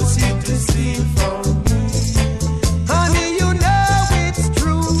force you to steal from me. Honey, you know it's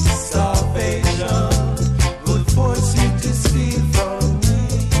true. Starvation would force you to steal from me.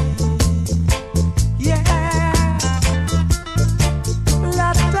 Yeah. La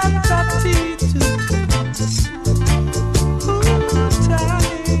da da dee doo. Ooh,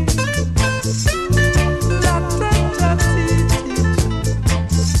 darling. La da da dee dee doo.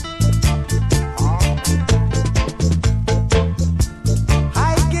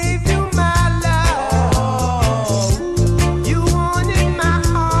 I gave you my love.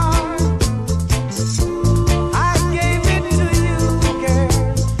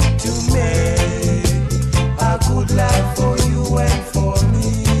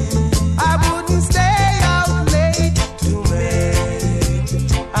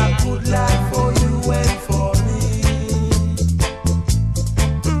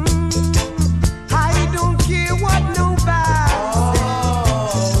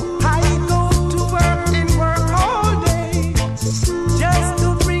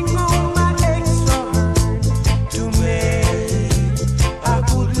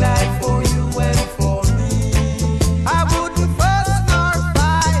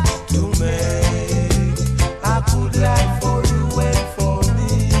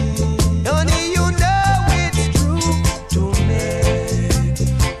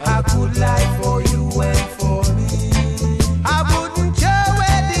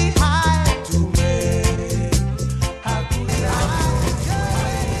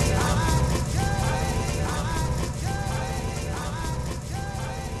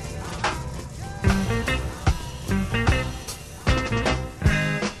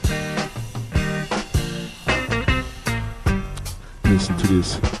 listen to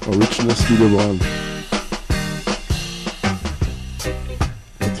this original studio one.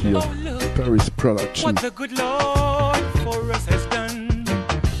 But here, Paris production. What the good Lord for us has done.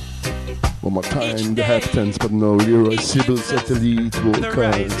 One more time, the Haftons, but no Leroy Sybil Satellite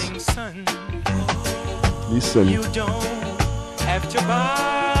vocals. Listen. You don't have to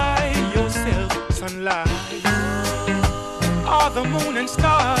buy yourself sunlight or the moon and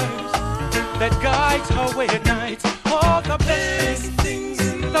stars that guides our way at night. All the best things,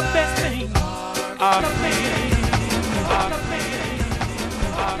 the best things are free.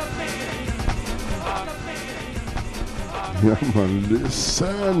 Yeah man,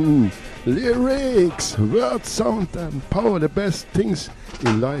 listen. Lyrics, words, sound and power, the best things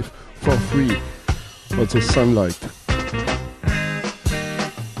in life for free. Also sunlight.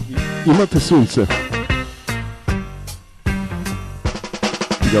 Immer te sunce.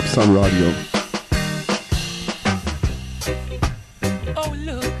 Big up Sun Radio. Oh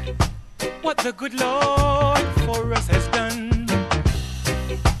look, what the good Lord for us has done.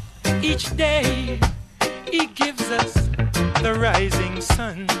 Each day He gives us the rising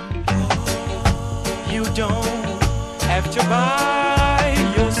sun. You don't have to buy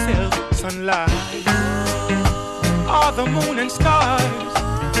yourself sunlight or the moon and stars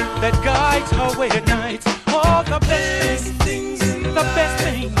that guides our way at night. All the best things, the best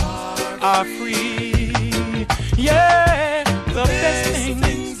things are free. Yeah, the best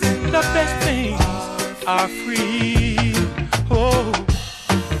things, the best things are free. Oh,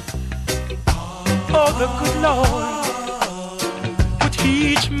 oh, the good Lord put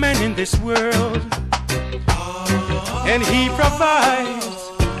each man in this world, and He provides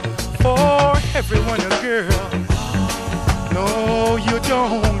for everyone a girl. No, you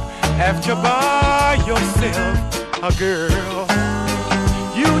don't have to buy yourself a girl.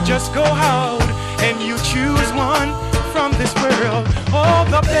 You just go out and you choose one from this world. All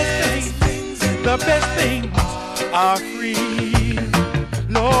the best things are free.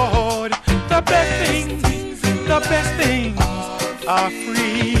 Lord, the best things are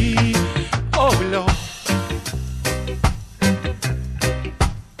free. Oh Lord.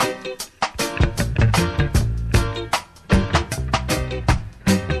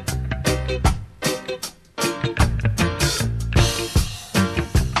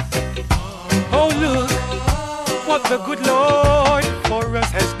 The good Lord for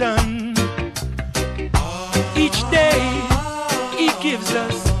us has done. Each day He gives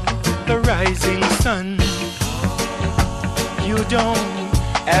us the rising sun. You don't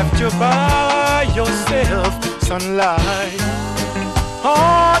have to buy yourself sunlight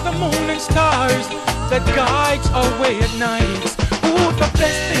or the moon and stars that guides our way at night. Ooh, the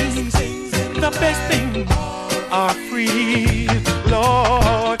best things are free,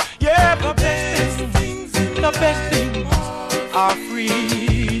 Lord. Yeah, the best things are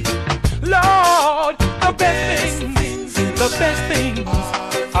free. Lord, the best things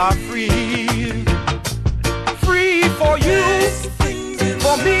are free. Free for you,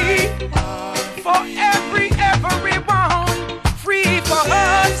 for me, for everyone. Free for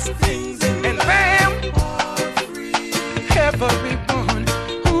us and them, everyone.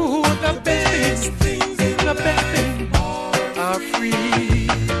 Ooh, the best things are free.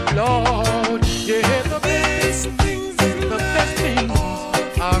 Lord, yeah, the best things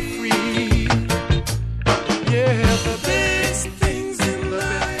are free. Yeah, the best things, the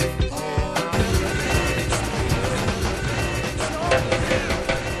best things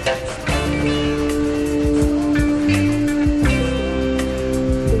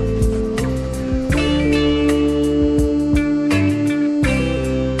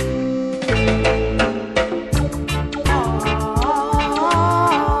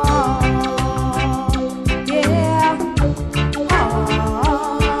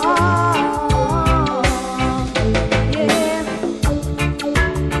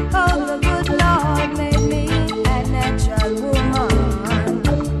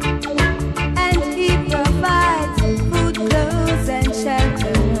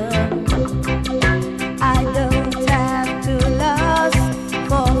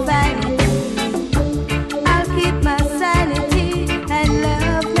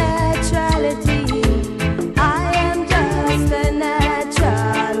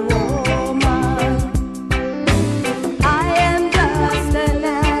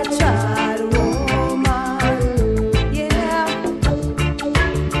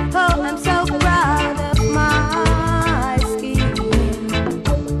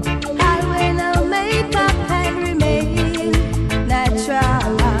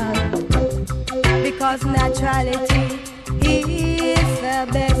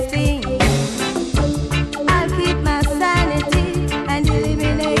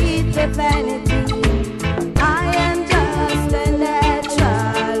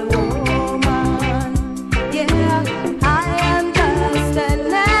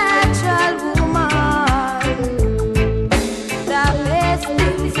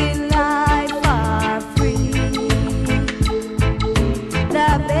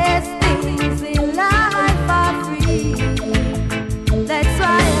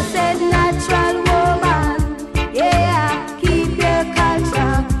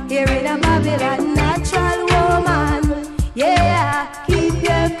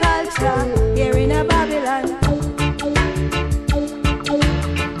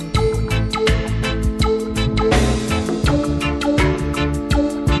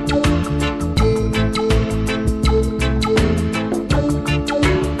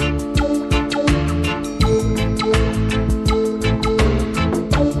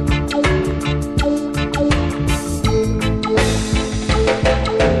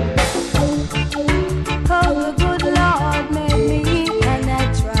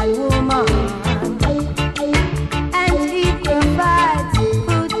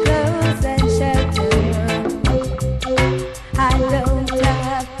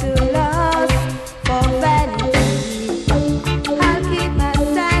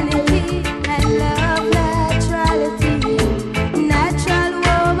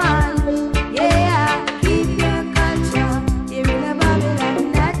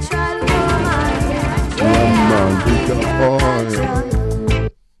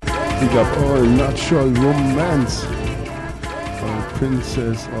Natural Romance. All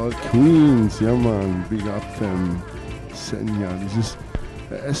Princess, all Queens. Ja, man, big up them. Senya, this is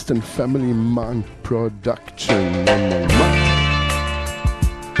the Aston Family Man Production.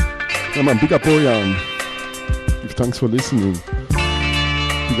 Ja, man, big up Boyan. Give thanks for listening.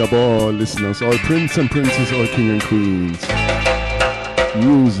 Big up all listeners, all prince and princess, all king and queens.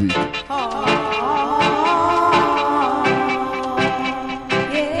 Music.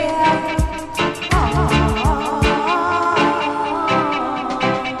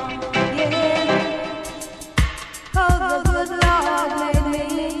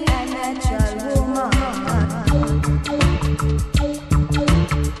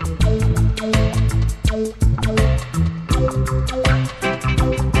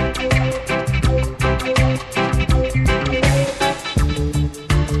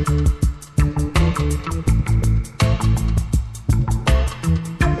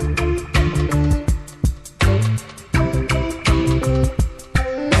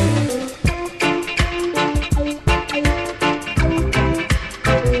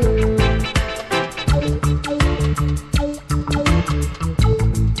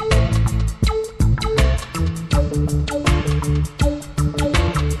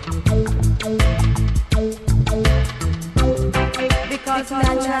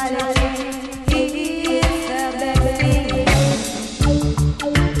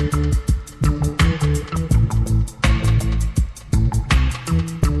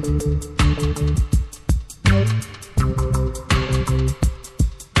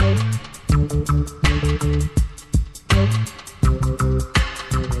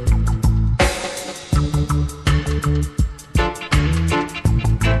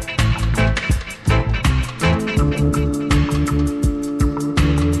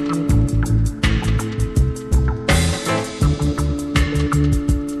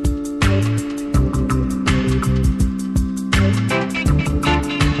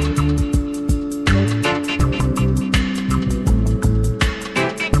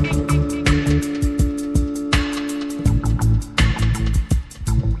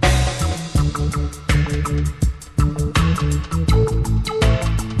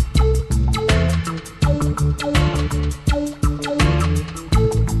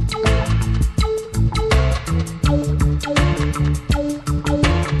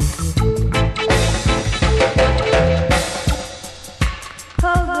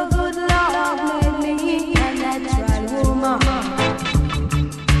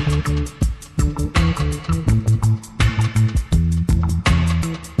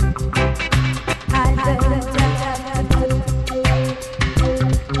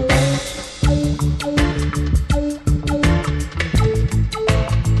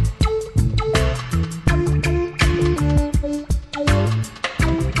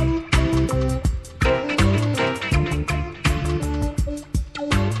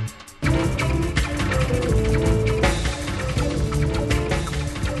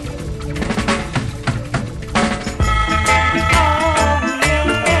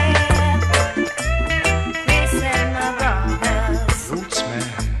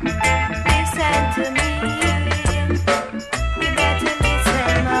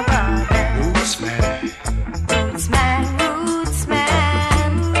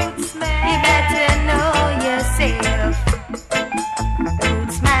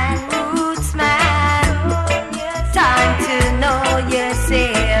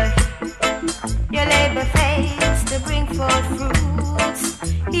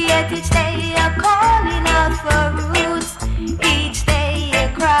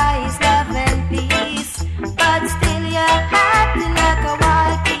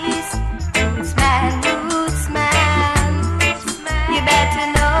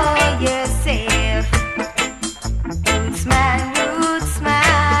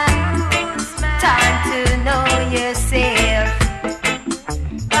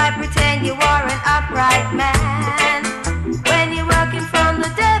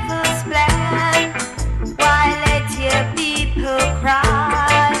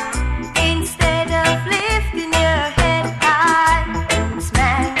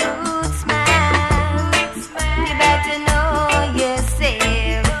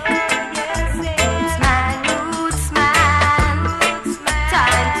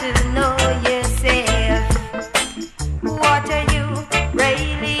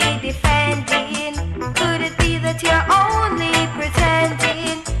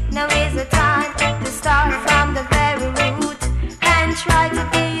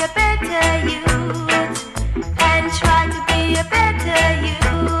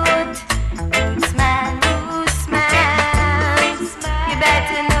 You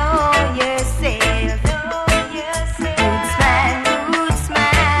better know yourself.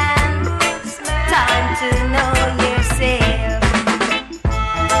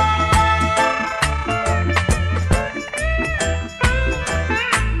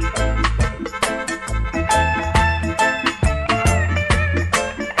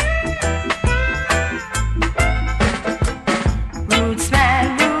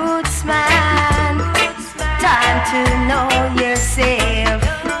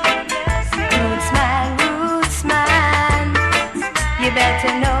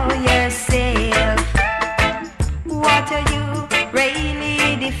 yourself. What are you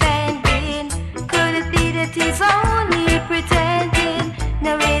really defending? Could it be that he's only pretending?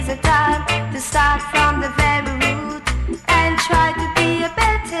 Now is the time to start from the very root and try to be a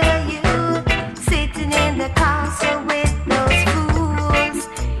better you. Sitting in the council with those fools,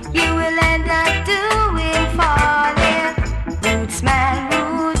 you will end up doing falling. Roots man,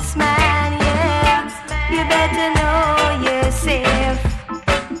 yeah. You better know yourself.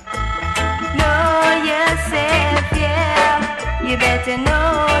 Know yourself, yeah. You better know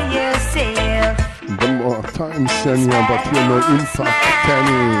yourself. One more time, Senya, but you know Impact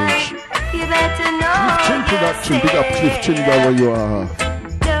 10-inch. You better know Clifton Production, big up Clifton, wherever you are.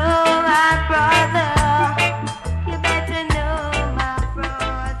 Know my brother. You better know my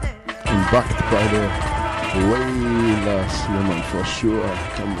brother. And backed by the Wailers, yeah man, for sure.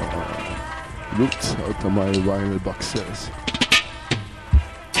 Come on. Looked out of my vinyl boxes.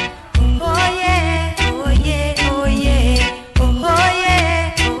 Oh yeah, oh yeah, oh yeah. Oh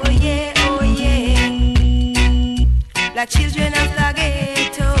yeah, oh yeah, oh yeah. Like children of the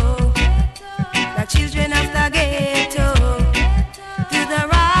ghetto. Like children of the ghetto. Do the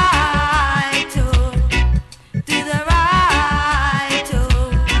right, oh. Do the right, oh.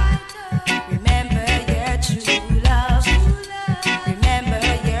 Remember your true love. Remember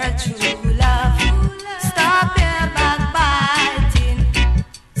your true love. Stop your backbiting.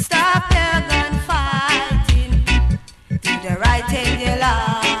 Stop your gunfighting. Do the right in your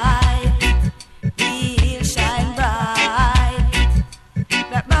life. He'll shine bright.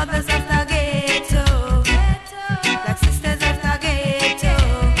 Like brothers of the ghetto. Like sisters of the ghetto.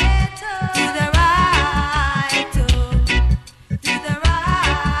 Do the right, oh. Do the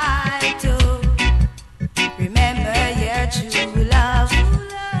right, oh. Remember your true love.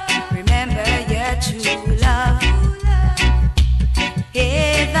 Remember your true love.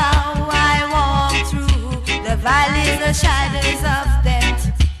 Here thou I walk through the valleys, the shadows of death.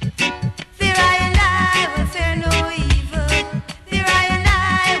 Fear I and I will fear no evil. Fear I and I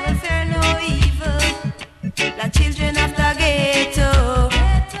will fear no evil. Like children of the ghetto.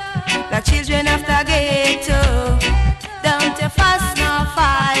 Like children of the ghetto. Don't you fuss nor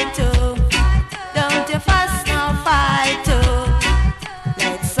fight, oh. Don't you fuss nor fight, oh.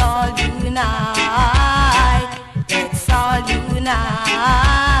 Let's all unite. Let's all unite.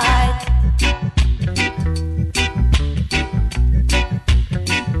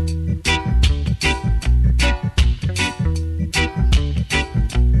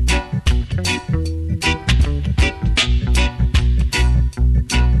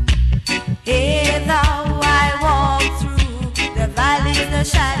 Here thou I walk through the valleys, the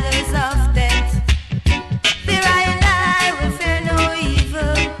shadows of death. Fear I and I will fear no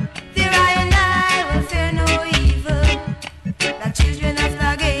evil. Fear I and I will fear no evil. Like children of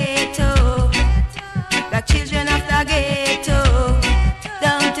the ghetto. Like children of the ghetto.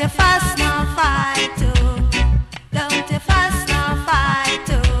 Don't you fuss nor fight, oh. Don't you fuss nor fight,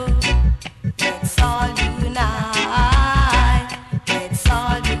 oh. Let's all unite. Let's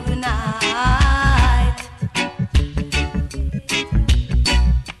all unite.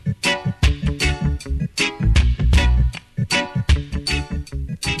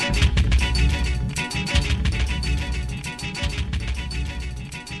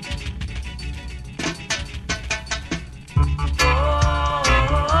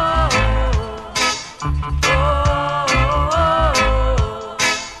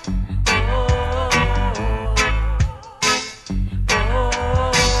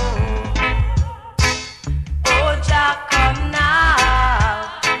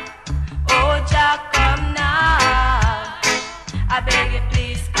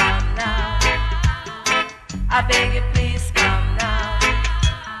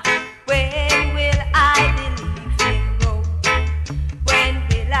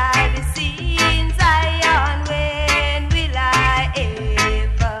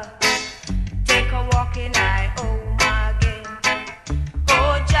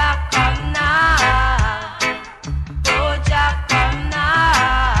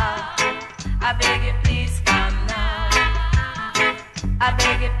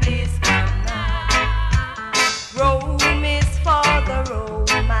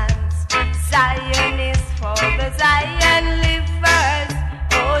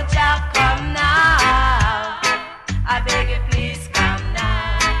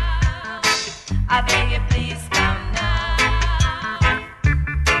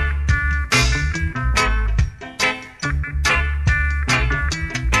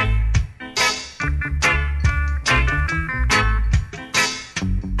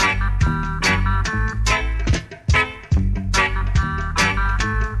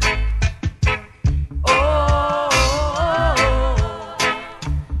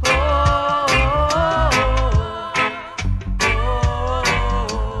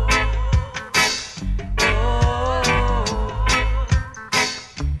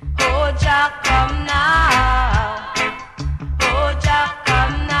 Jah, come now. Oh, Jah,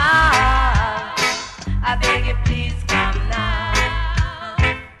 come now. I beg you, please come now.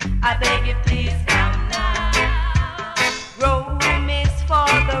 I beg you, please come now. Rome is for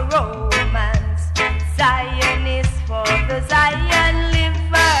the Romans, Zion is for the Zion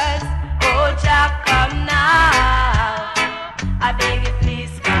livers. Oh, Jah, come now. I beg you,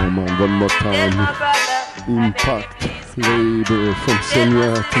 please come now. One more time. Impact label from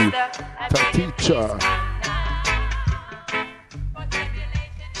Senya to Taticha.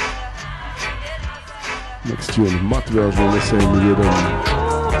 Next tune, Matt version, the same rhythm.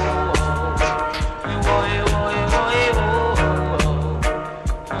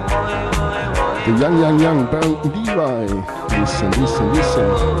 The young Baron Levi. Listen.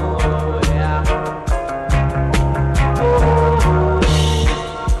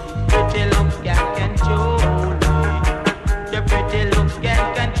 Pretty looks can control me. Your pretty looks can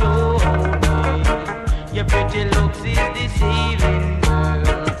control me. Your pretty looks is deceiving, girl.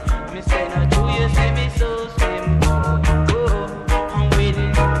 Me say no, do you see me so simple? I'm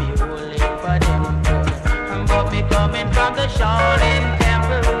waiting for me only for them, girl. But me coming from the Shaolin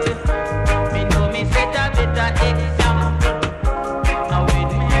Temple. Me know me set a better example. I'm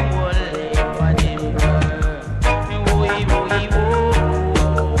waiting only for them, girl. Me woo.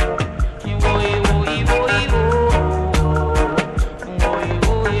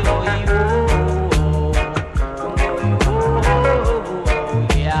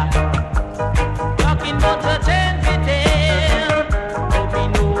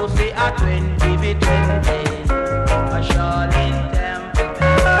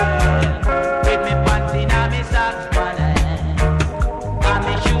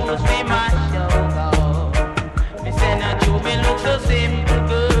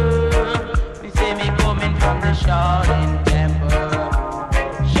 Shaolin Temple,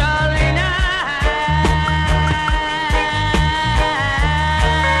 Shaolin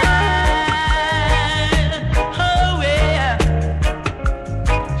oh yeah,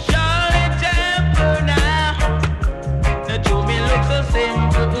 Shaolin Temple now. The two me look so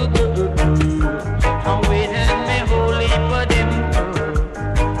simple. I'm waiting me holy for them.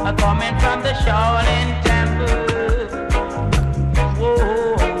 I'm coming from the Shaolin Temple.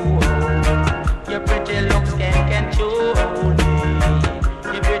 Your pretty looks can control me.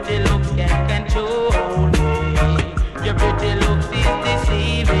 Your pretty looks can control me. Your pretty looks is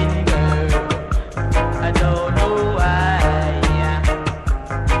deceiving, girl. I don't know why.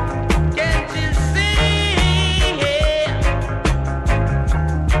 Can't you see?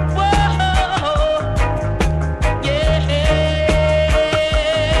 Whoa, yeah.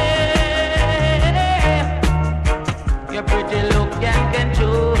 Your pretty look can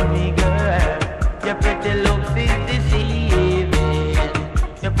control me, girl. Your pretty looks is deceiving.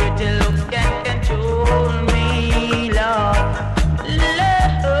 Your pretty looks can control me, Lord.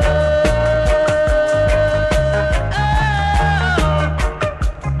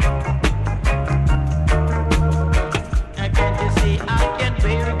 Can't you see I can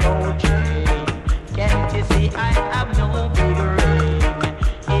wear a gold chain? Can't you see I have no big ring?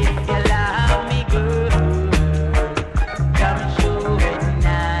 If you love me, girl, come show it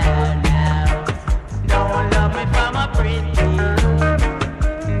now. Don't love me for my pretty,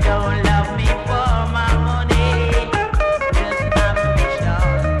 don't love me for my money. Just ambition,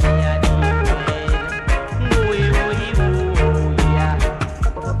 me I need it. Yeah.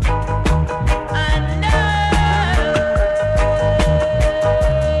 I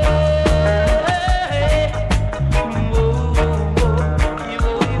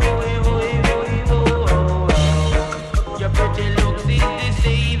your pretty looks is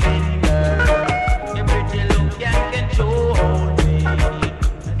deceiving, girl. Your pretty look can control me. I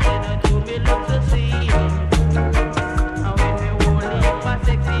say no, do me look so deceiving. And when me only for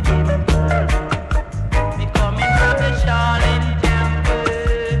sexy them, me coming from the Shaolin Temple.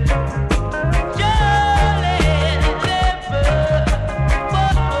 Shaolin Temple.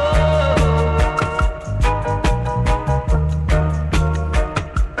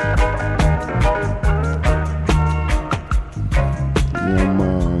 Yeah,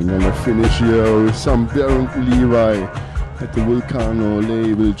 man, gonna finish here with some Baron Levi at the Volcano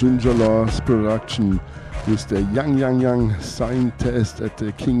label, Ginger Laws production, with the young sign test at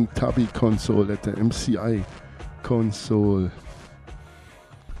the King Tubby console, at the MCI console.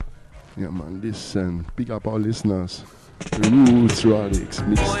 Yeah, man, listen, big up our listeners. Roots Radix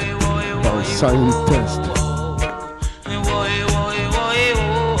mixed by Sign Test.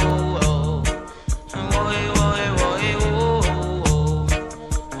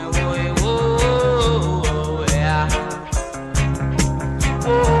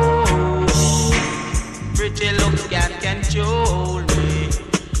 control me.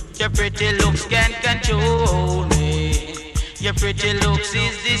 Your pretty looks can control me. Your pretty looks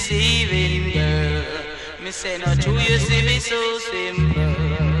is deceiving, girl. Me say no true, you see me so simple.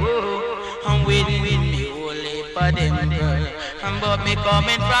 Whoa, I'm waiting with me only for them, girl. But me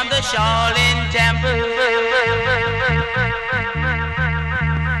coming from the Shaolin Temple.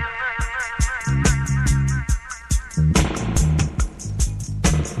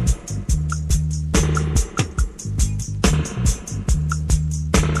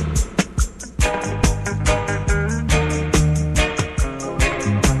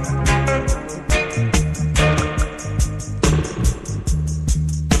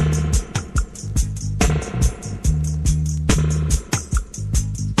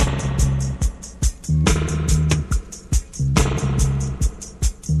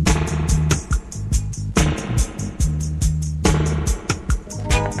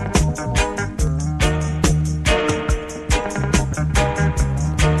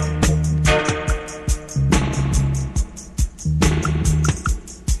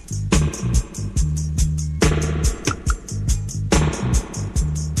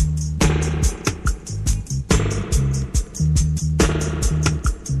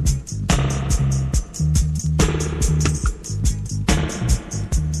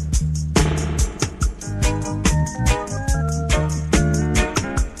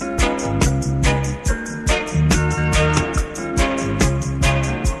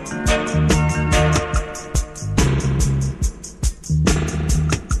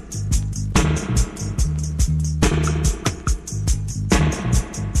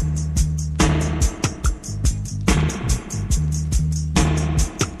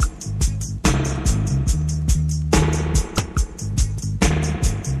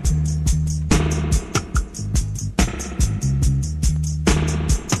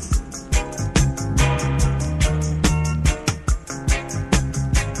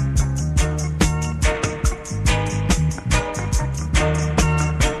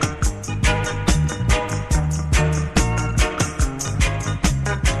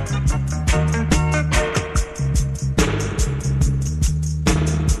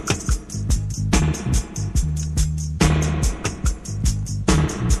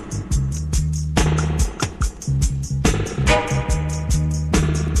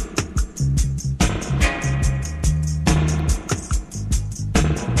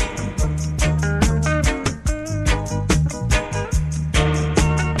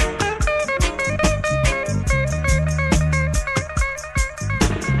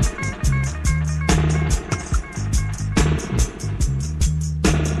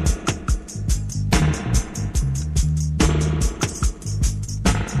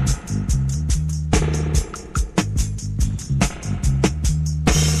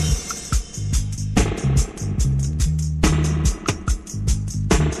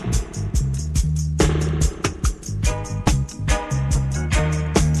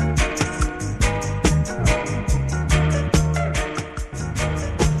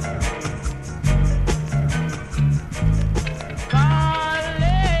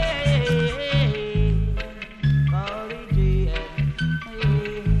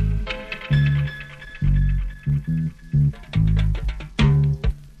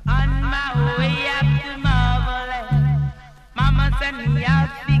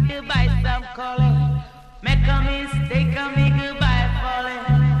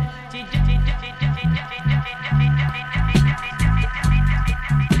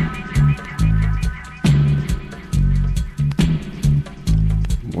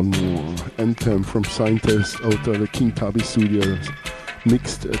 Anthem from Scientist out of the King Tubby Studios,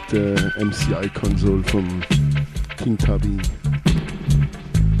 mixed at the MCI console from King Tubby.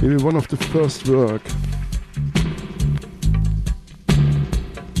 Maybe one of the first work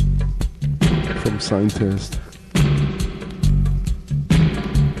from Scientist.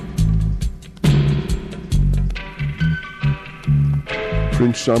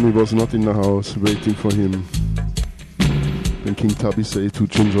 Prince Jammy was not in the house waiting for him. Then King Tubby said to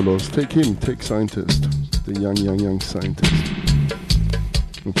Ginger Laws, take him, take Scientist, the young Scientist.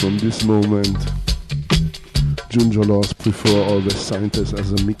 And from this moment, Ginger Laws prefer always Scientist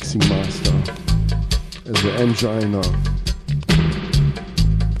as a mixing master, as an engineer.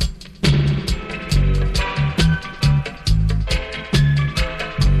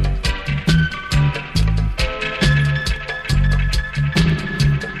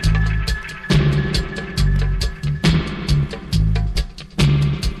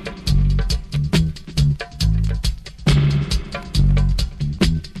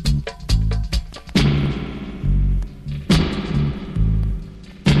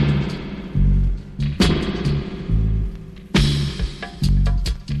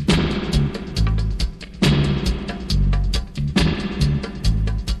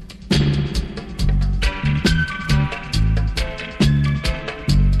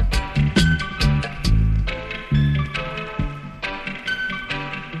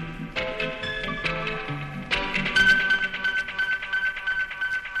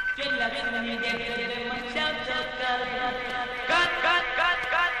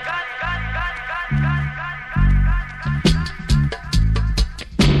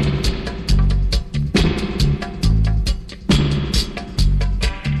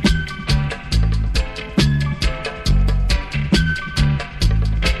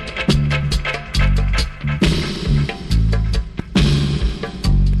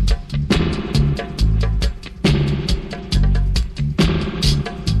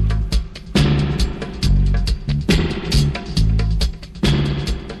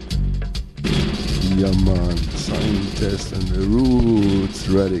 Yeah man, Scientist and the Roots,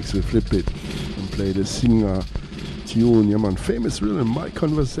 Radix, we flip it and play the singer tune. Yeah man, famous rhythm, My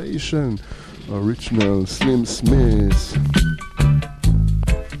Conversation, original Slim Smith.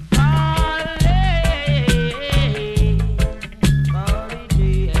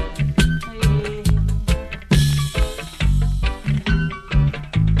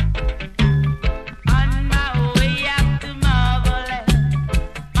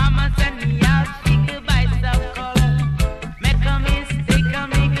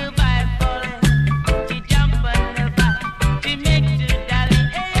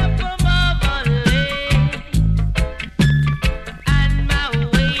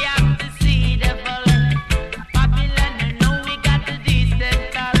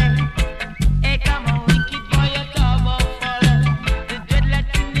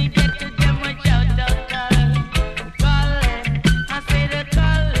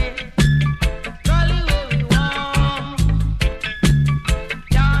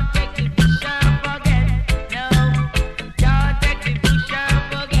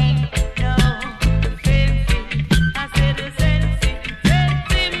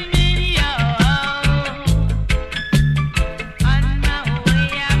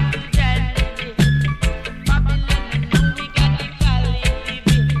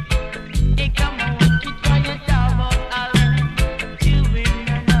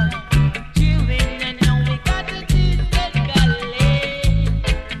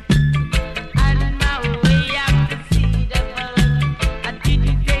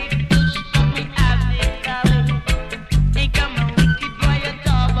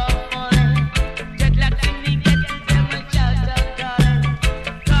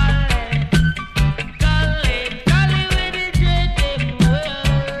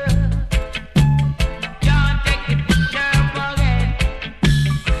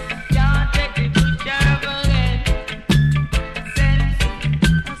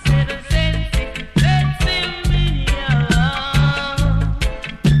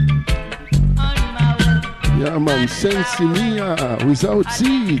 Sensimilla without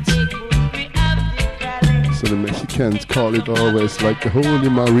seeds. So the Mexicans call it always like the Holy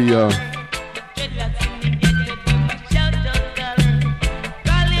Maria.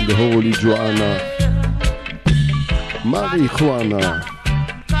 The Holy Joanna. Marijuana.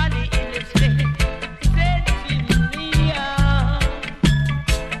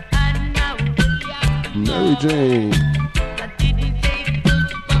 Mary Jane.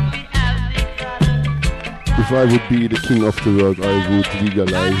 If I would be the king of the world, I would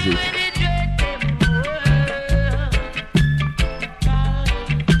legalize it.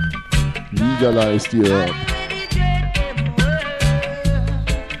 Legalize the herb.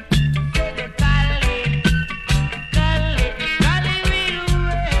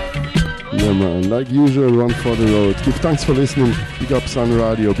 Yeah man, like usual, run for the road. Give thanks for listening. Big up Sun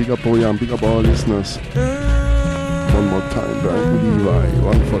Radio, big up Oyam, big up all listeners. One more time, Brian Levi,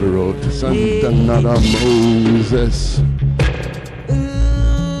 Run for the Road, Santa Nada Moses.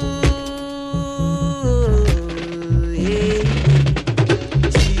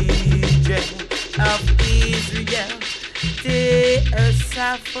 Children of Israel, they are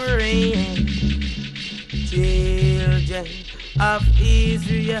suffering. Children of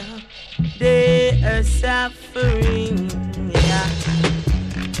Israel, they are suffering. Yeah.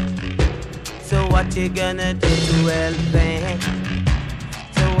 So what you gonna do to help them?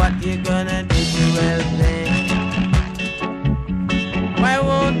 So what you gonna do to help them? Why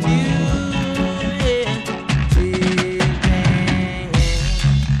won't you, children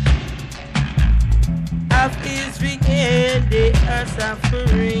of Israel, they are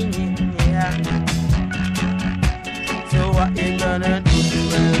suffering, yeah. So what you gonna do to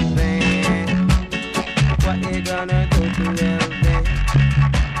help them? What you gonna do to help them?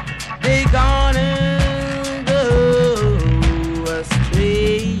 They gonna go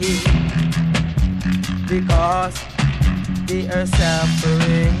astray because they are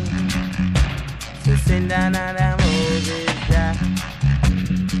suffering. So send down the Moses down.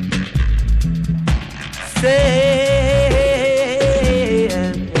 Say,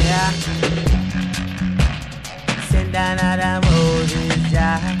 yeah. Send down the Moses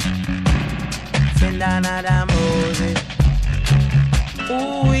down. Send down the Moses.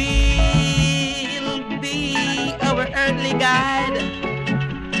 Will be our earthly guide,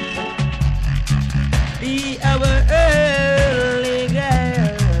 be our earthly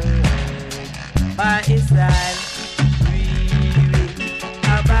guide. By his side we will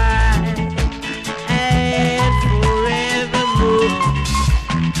abide and forevermore.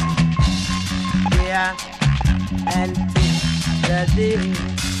 Yeah, and the day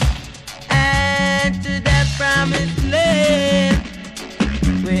and promised land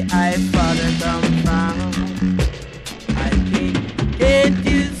where I father come from. I can't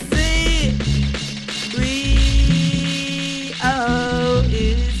you see? We are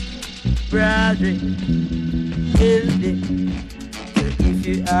his brother is dead. So if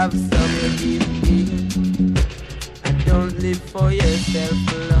you have some, give me. And don't live for yourself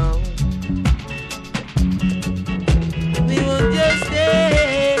alone. We won't just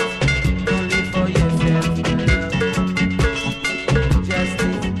stay. Don't live for yourself alone.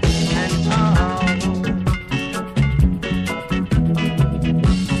 Justice and all.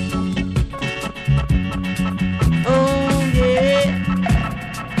 Oh yeah.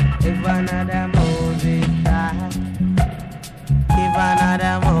 If another Moses died, if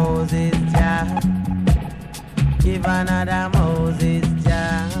another Moses died, give another Moses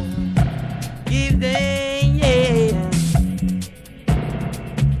died, give them yeah.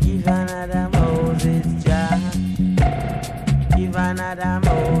 Give another Moses child. Give another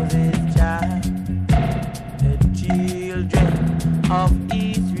Moses child. The children of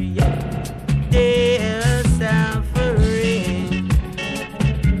Israel, they are suffering.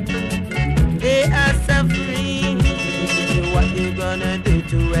 They are suffering. Say what you gonna do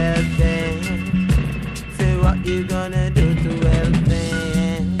to help them? Say what you gonna do to help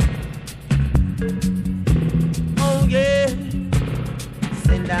them? Oh yeah.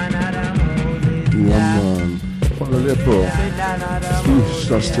 Ja, man. Hvala lepo.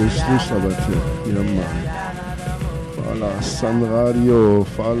 Slušavate. Ja, man. Hvala Sun Radio.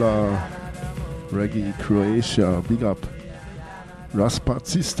 Hvala Reggae Croatia. Big up. Raspat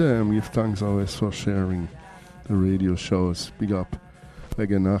System. Give thanks always for sharing the radio shows. Big up.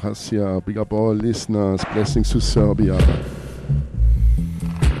 Reggae Nahasia. Big up all listeners. Blessings to Serbia.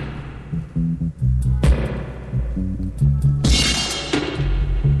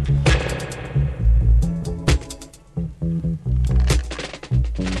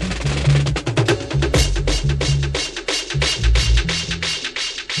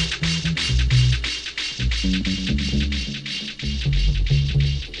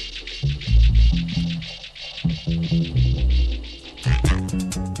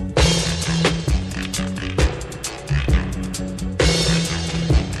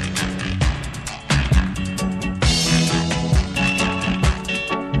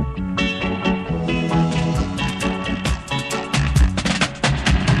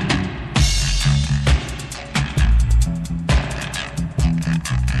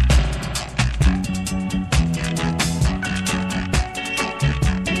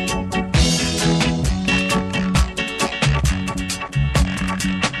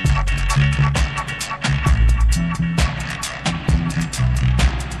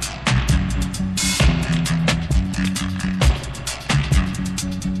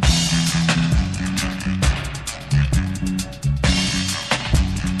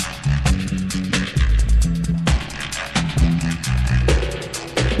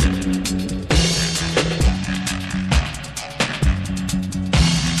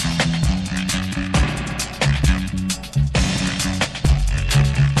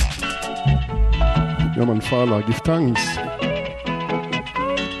 Fala, give thanks.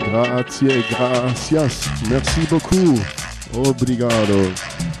 Grazie, gracias. Merci beaucoup. Obrigado.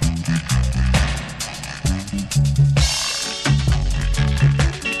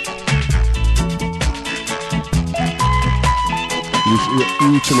 Wish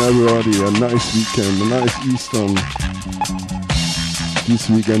each and everybody a nice weekend, a nice Easter this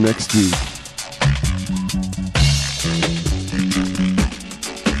week and next week.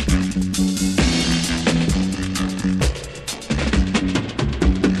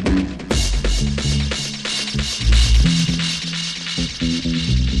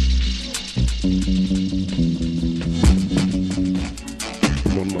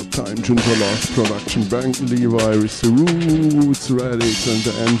 Last production, Bank Levi with the Roots Radix and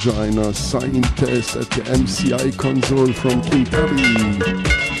the Angina sign test at the MCI console from King Tubby.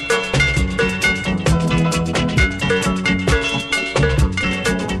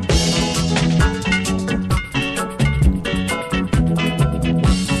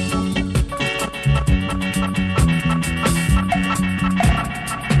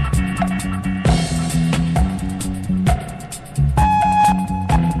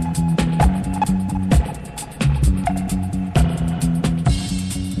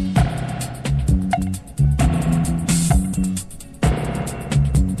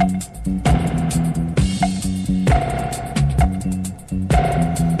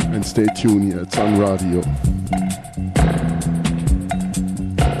 Stay tuned here, it's on radio.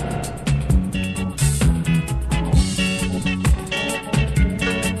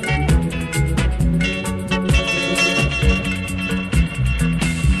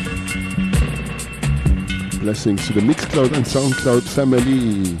 blessings to the Mixcloud and Soundcloud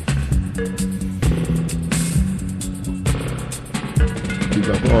family. Big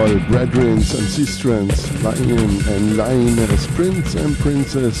up all brethrens and sistrens, lion and lioness, prince and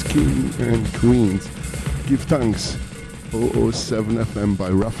princess, king and queens. Give thanks. 007 FM by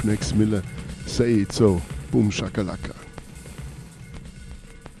Ruffneck Miller. Say it so. Boom shakalaka.